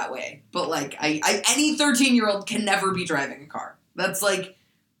read it that way. But, any 13-year-old can never be driving a car. That's, the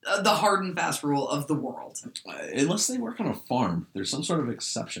hard and fast rule of the world. Unless they work on a farm. There's some sort of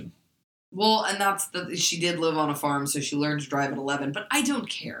exception. Well, and she did live on a farm, so she learned to drive at 11, but I don't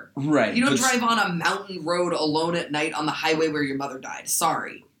care. Right. You don't drive on a mountain road alone at night on the highway where your mother died.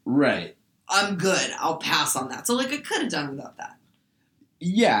 Sorry. Right. I'm good. I'll pass on that. So, like, I could have done without that.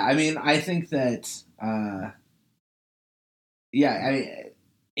 Yeah, I mean, I think that,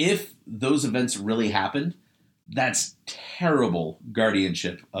 if those events really happened, that's terrible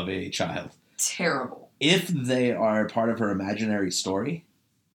guardianship of a child. Terrible. If they are part of her imaginary story,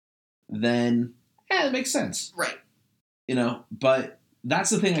 then it makes sense. Right. You know, but that's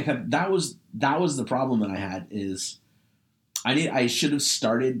the thing that was the problem that I had is I should have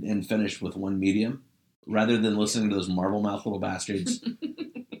started and finished with one medium rather than listening to those Marvel mouth little bastards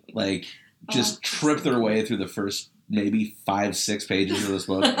like just trip their way through the first maybe 5-6 pages of this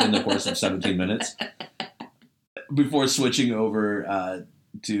book in the course of 17 minutes before switching over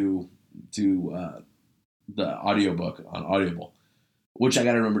to the audiobook on Audible, which I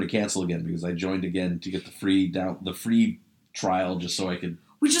got to remember to cancel again because I joined again to get the free trial just so I could.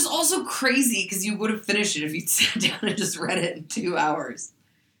 Which is also crazy because you would have finished it if you'd sat down and just read it in 2 hours.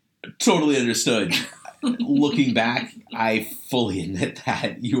 Totally understood. Looking back, I fully admit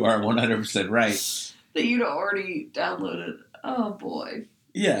that you are 100% right. That you'd already downloaded. Oh boy.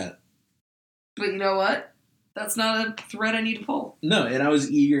 Yeah. But you know what? That's not a thread I need to pull. No, and I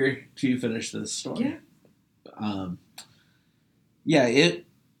was eager to finish this story. Yeah.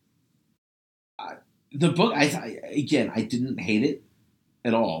 The book, I didn't hate it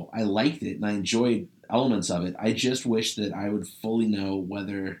at all. I liked it and I enjoyed elements of it. I just wish that I would fully know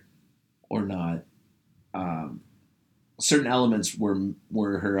whether or not certain elements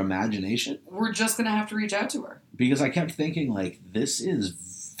were her imagination. We're just going to have to reach out to her. Because I kept thinking, like, this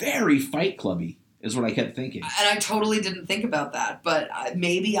is very Fight Clubby, is what I kept thinking. And I totally didn't think about that, but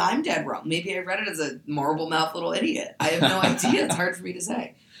maybe I'm dead wrong. Maybe I read it as a marble mouth little idiot. I have no idea. It's hard for me to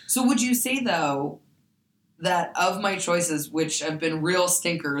say. So would you say, though, that of my choices, which have been real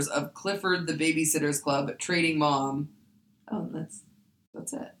stinkers of Clifford the Babysitter's Club, Trading Mom, that's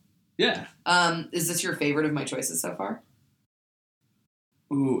it. Yeah. Is this your favorite of my choices so far?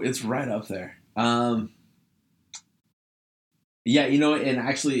 Ooh, it's right up there. Yeah, you know, and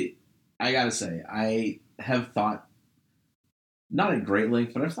actually, I gotta say, I have thought, not at great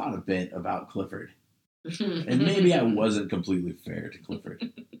length, but I've thought a bit about Clifford. And maybe I wasn't completely fair to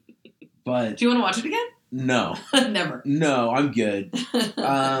Clifford. But do you want to watch it again? No. Never. No, I'm good.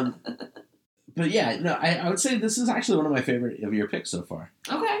 But yeah, no, I would say this is actually one of my favorite of your picks so far.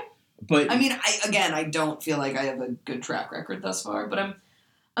 Okay. But I mean, I don't feel like I have a good track record thus far, but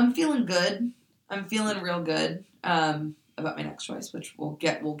I'm feeling good. I'm feeling real good about my next choice, which we'll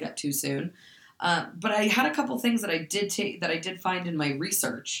get to soon. But I had a couple things that I did find in my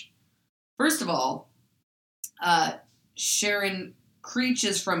research. First of all, Sharon Creech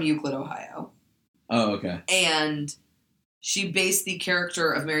is from Euclid, Ohio. Oh, okay. And she based the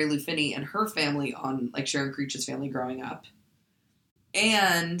character of Mary Lou Finney and her family on like Sharon Creech's family growing up.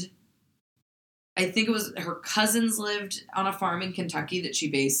 And I think it was her cousins lived on a farm in Kentucky that she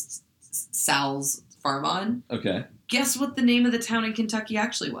based Sal's farm on. Okay. Guess what the name of the town in Kentucky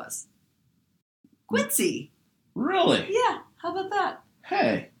actually was? Quincy. Really? Yeah. How about that?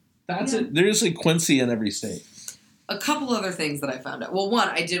 Hey, that's it. There's a Quincy in every state. A couple other things that I found out. Well, one,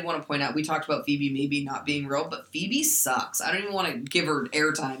 I did want to point out, we talked about Phoebe maybe not being real, but Phoebe sucks. I don't even want to give her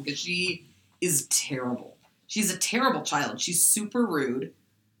airtime because she is terrible. She's a terrible child. She's super rude.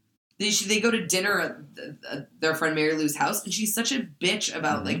 They go to dinner at their friend Mary Lou's house, and she's such a bitch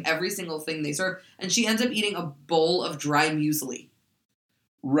about like every single thing they serve, and she ends up eating a bowl of dry muesli.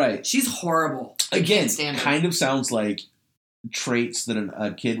 Right. She's horrible. Again, kind of sounds like traits that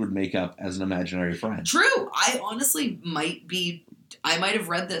a kid would make up as an imaginary friend. True. I honestly might have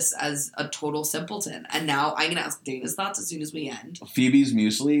read this as a total simpleton, and now I'm going to ask Dana's thoughts as soon as we end. Phoebe's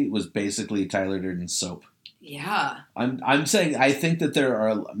muesli was basically Tyler Durden's soap. Yeah. I'm saying I think that there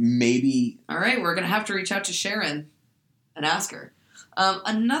are maybe... All right, we're going to have to reach out to Sharon and ask her.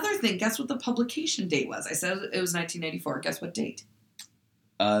 Another thing, guess what the publication date was? I said it was 1994. Guess what date?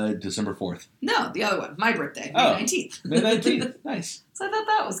 December 4th. No, the other one. My birthday. May 19th. May 19th. Nice. So I thought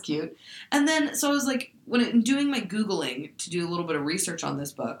that was cute. And then, so I was like, when doing my Googling to do a little bit of research on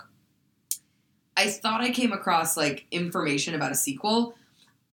this book, I thought I came across, like, information about a sequel.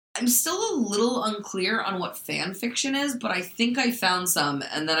 I'm still a little unclear on what fan fiction is, but I think I found some,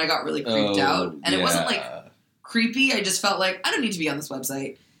 and then I got really creeped out. And it wasn't, like, creepy. I just felt like, I don't need to be on this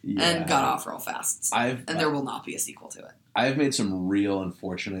website, and got off real fast. There will not be a sequel to it. I've made some real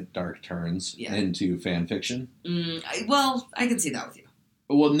unfortunate dark turns into fan fiction. I can see that with you.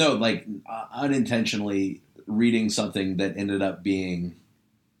 Well, no, like unintentionally reading something that ended up being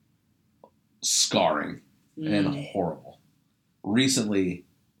scarring and horrible. Recently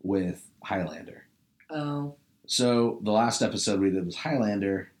with Highlander. Oh. So the last episode we did was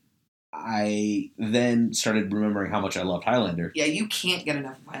Highlander. I then started remembering how much I loved Highlander. Yeah, you can't get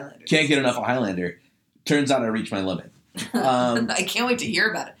enough of Highlander. Can't get enough of Highlander. Turns out I reached my limit. I can't wait to hear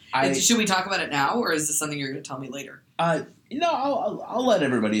about it. Should we talk about it now, or is this something you're going to tell me later? No, I'll let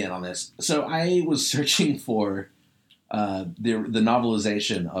everybody in on this. So I was searching for the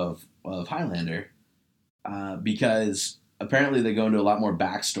novelization of Highlander because apparently they go into a lot more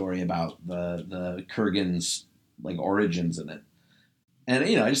backstory about the Kurgan's like origins in it, and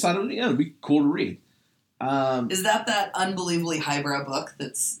I just thought it'd be cool to read. Is that unbelievably highbrow book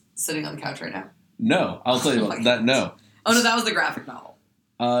that's sitting on the couch right now? No, I'll tell you about that. No. Oh no, that was the graphic novel.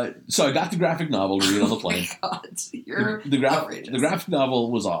 So I got the graphic novel to read on the plane. Oh my God, you're outrageous. The graphic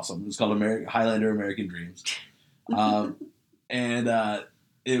novel was awesome. It's called Highlander American Dreams. Now we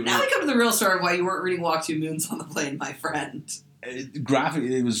come to the real story of why you weren't reading Walk Two Moons on the plane, my friend.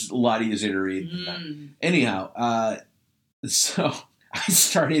 It was a lot easier to read. Anyhow, so I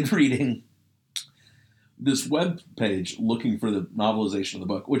started reading this web page looking for the novelization of the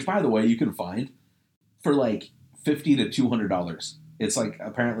book, which, by the way, you can find for like $50 to $200. It's like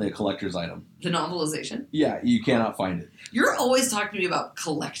apparently a collector's item. The novelization? Yeah, you cannot find it. You're always talking to me about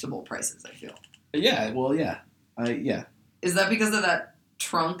collectible prices, I feel. Yeah, well, yeah. Yeah. Is that because of that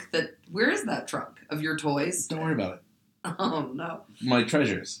trunk where is that trunk of your toys? Don't worry about it. Oh, no. My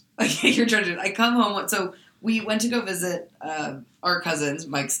treasures. Okay, your treasures. I come home, so we went to go visit our cousins,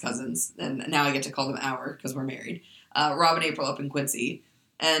 Mike's cousins, and now I get to call them our because we're married, Rob and April up in Quincy.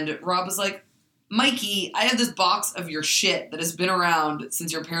 And Rob was like, Mikey, I have this box of your shit that has been around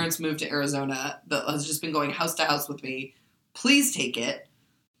since your parents moved to Arizona that has just been going house to house with me. Please take it.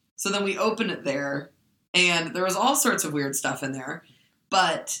 So then we opened it there, and there was all sorts of weird stuff in there,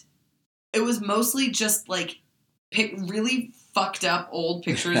 but it was mostly just like really fucked up old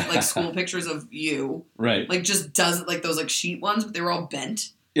pictures, like school pictures of you. Right. Like just doesn't, like those like sheet ones, but they were all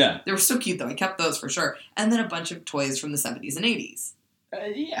bent. Yeah. They were so cute though. I kept those for sure. And then a bunch of toys from the 70s and 80s.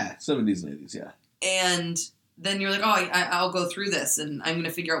 Yeah, 70s and 80s, yeah. And then you're like, oh, I'll go through this, and I'm going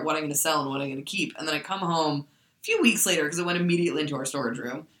to figure out what I'm going to sell and what I'm going to keep. And then I come home a few weeks later, because it went immediately into our storage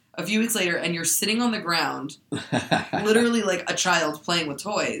room, a few weeks later, and you're sitting on the ground, literally like a child playing with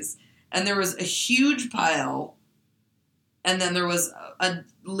toys. And there was a huge pile, and then there was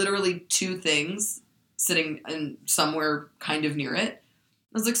literally two things sitting in somewhere kind of near it.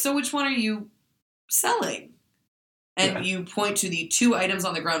 I was like, so which one are you selling? And you point to the two items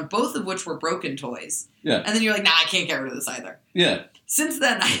on the ground, both of which were broken toys. Yeah. And then you're like, nah, I can't get rid of this either. Yeah. Since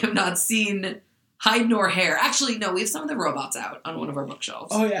then, I have not seen hide nor hair. Actually, no, we have some of the robots out on one of our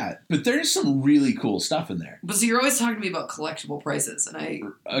bookshelves. Oh, yeah. But there's some really cool stuff in there. But so you're always talking to me about collectible prices.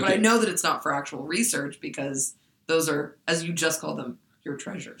 And but I know that it's not for actual research because those are, as you just called them, your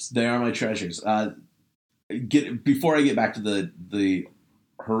treasures. They are my treasures. Before I get back to the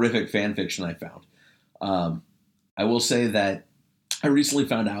horrific fan fiction I found, I will say that I recently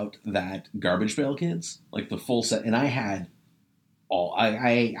found out that Garbage Pail Kids, like the full set, and I had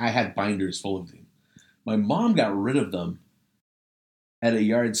I had binders full of them. My mom got rid of them at a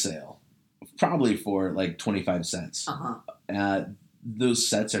yard sale, probably for like 25 cents. Uh-huh. Those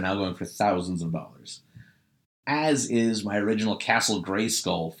sets are now going for thousands of dollars, as is my original Castle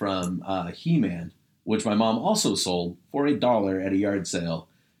Grayskull from He-Man, which my mom also sold for $1 at a yard sale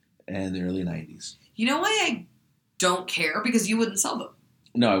in the early 90s. You know why I don't care? Because you wouldn't sell them.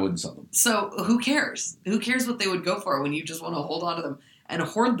 No, I wouldn't sell them. So who cares? Who cares what they would go for when you just want to hold on to them and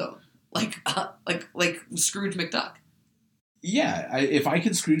hoard them like Scrooge McDuck? Yeah, if I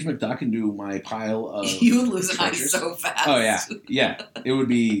could Scrooge McDuck and do my pile of you would lose an eye treasures, so fast. Oh yeah, it would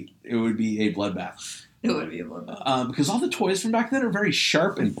be a bloodbath. It would be a bloodbath because all the toys from back then are very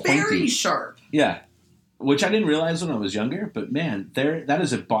sharp and pointy. Very sharp. Yeah, which I didn't realize when I was younger. But man, that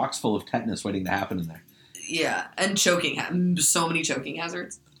is a box full of tetanus waiting to happen in there. Yeah, and so many choking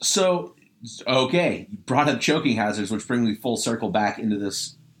hazards. So, okay, you brought up choking hazards, which brings me full circle back into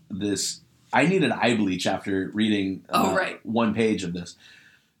this. I needed eye bleach after reading one page of this.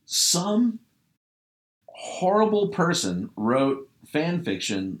 Some horrible person wrote fan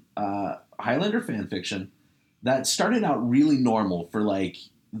fiction, Highlander fan fiction, that started out really normal for like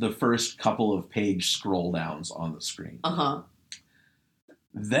the first couple of page scroll downs on the screen. Uh-huh.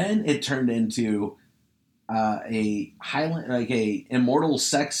 Then it turned into a immortal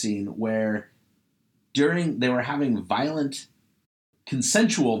sex scene where they were having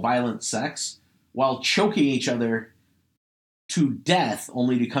consensual violent sex while choking each other to death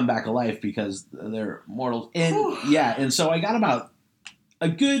only to come back alive because they're mortal. And and so I got about a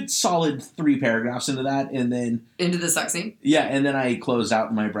good solid 3 paragraphs into that, and then into the sex scene. Yeah, and then I closed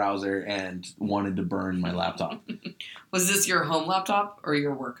out my browser and wanted to burn my laptop. Was this your home laptop or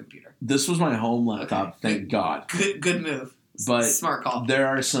your work computer? This was my home laptop. Okay. Thank God. Good move. But smart call. There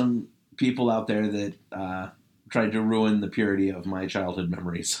are some people out there that tried to ruin the purity of my childhood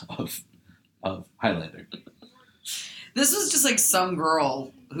memories of Highlander. This was just like some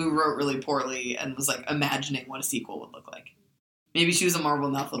girl who wrote really poorly and was like imagining what a sequel would look like. Maybe she was a marble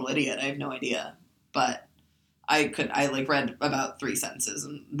enough little idiot. I have no idea. But I read about 3 sentences,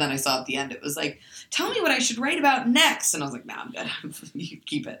 and then I saw at the end it was like, tell me what I should write about next. And I was like, nah, I'm good. You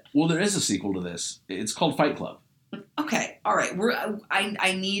keep it. Well, there is a sequel to this. It's called Fight Club. Okay. All right.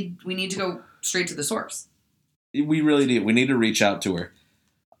 We need to go straight to the source. We really do. We need to reach out to her.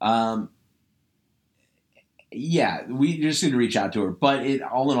 Yeah, we just need to reach out to her. But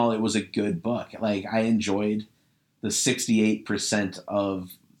all in all, it was a good book. Like, I enjoyed the 68%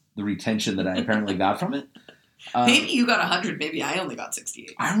 of the retention that I apparently got from it. Maybe you got 100. Maybe I only got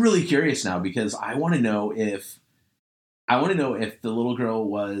 68. I'm really curious now because I want to know if the little girl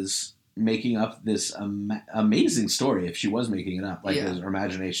was making up this amazing story. If she was making it up, like it was her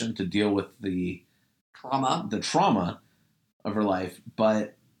imagination to deal with the trauma of her life.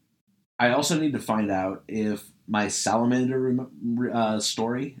 But I also need to find out if my salamander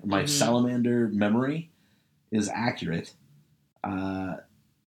story, my salamander memory, is accurate. And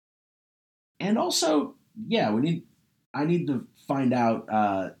also, I need to find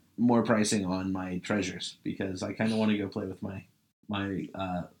out more pricing on my treasures because I kind of want to go play with my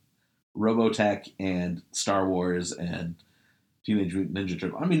Robotech and Star Wars and Teenage Mutant Ninja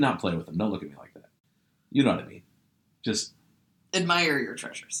Turtle. I mean, not play with them. Don't look at me like that. You know what I mean. Just admire your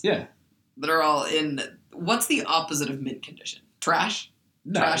treasures. Yeah. That are all in, what's the opposite of mint condition? Trash?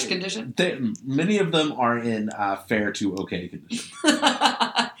 No, trash condition? Many of them are in fair to okay condition.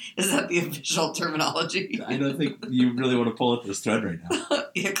 Is that the official terminology? I don't think you really want to pull at this thread right now.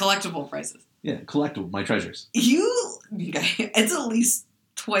 Yeah, collectible prices. Yeah, collectible, my treasures. It's at least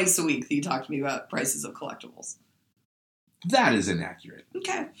twice a week that you talk to me about prices of collectibles. That is inaccurate.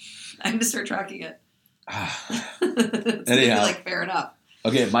 Okay. I'm going to start tracking it. Anyhow. Fair enough.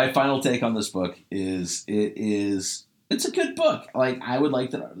 Okay, my final take on this book is it's a good book. Like, I would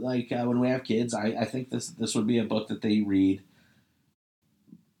like to, when we have kids, I think this would be a book that they read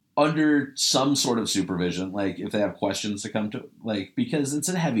under some sort of supervision, like if they have questions to come to, like, because it's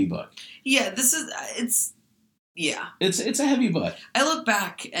a heavy book. Yeah, it's a heavy book. I look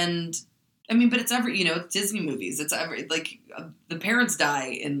back and I mean, but it's it's Disney movies. It's the parents die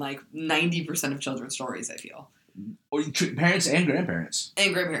in like 90% of children's stories, I feel. Or parents and grandparents.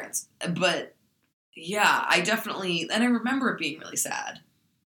 But yeah, I definitely, and I remember it being really sad,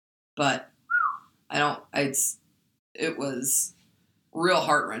 but it was real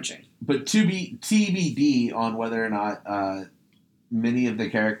heart-wrenching. But TBD on whether or not many of the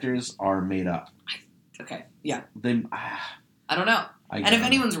characters are made up. Okay, yeah. I don't know. And if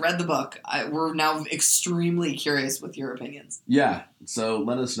anyone's read the book, we're now extremely curious with your opinions. Yeah, so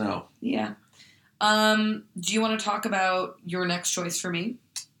let us know. Yeah. Do you want to talk about your next choice for me?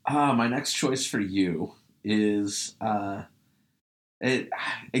 My next choice for you is, I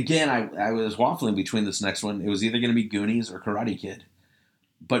was waffling between this next one. It was either going to be Goonies or Karate Kid.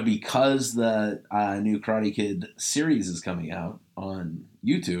 But because the new Karate Kid series is coming out on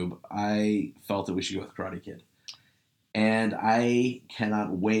YouTube, I felt that we should go with Karate Kid. And I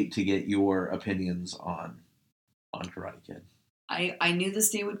cannot wait to get your opinions on Karate Kid. I knew this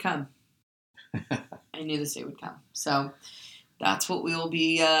day would come. I knew this day would come. So that's what we will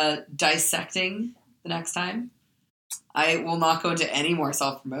be dissecting the next time. I will not go into any more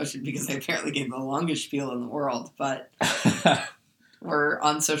self-promotion because I apparently gave the longest spiel in the world, but we're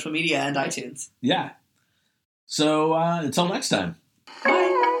on social media and iTunes. Yeah. So until next time.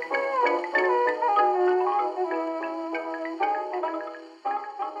 Bye.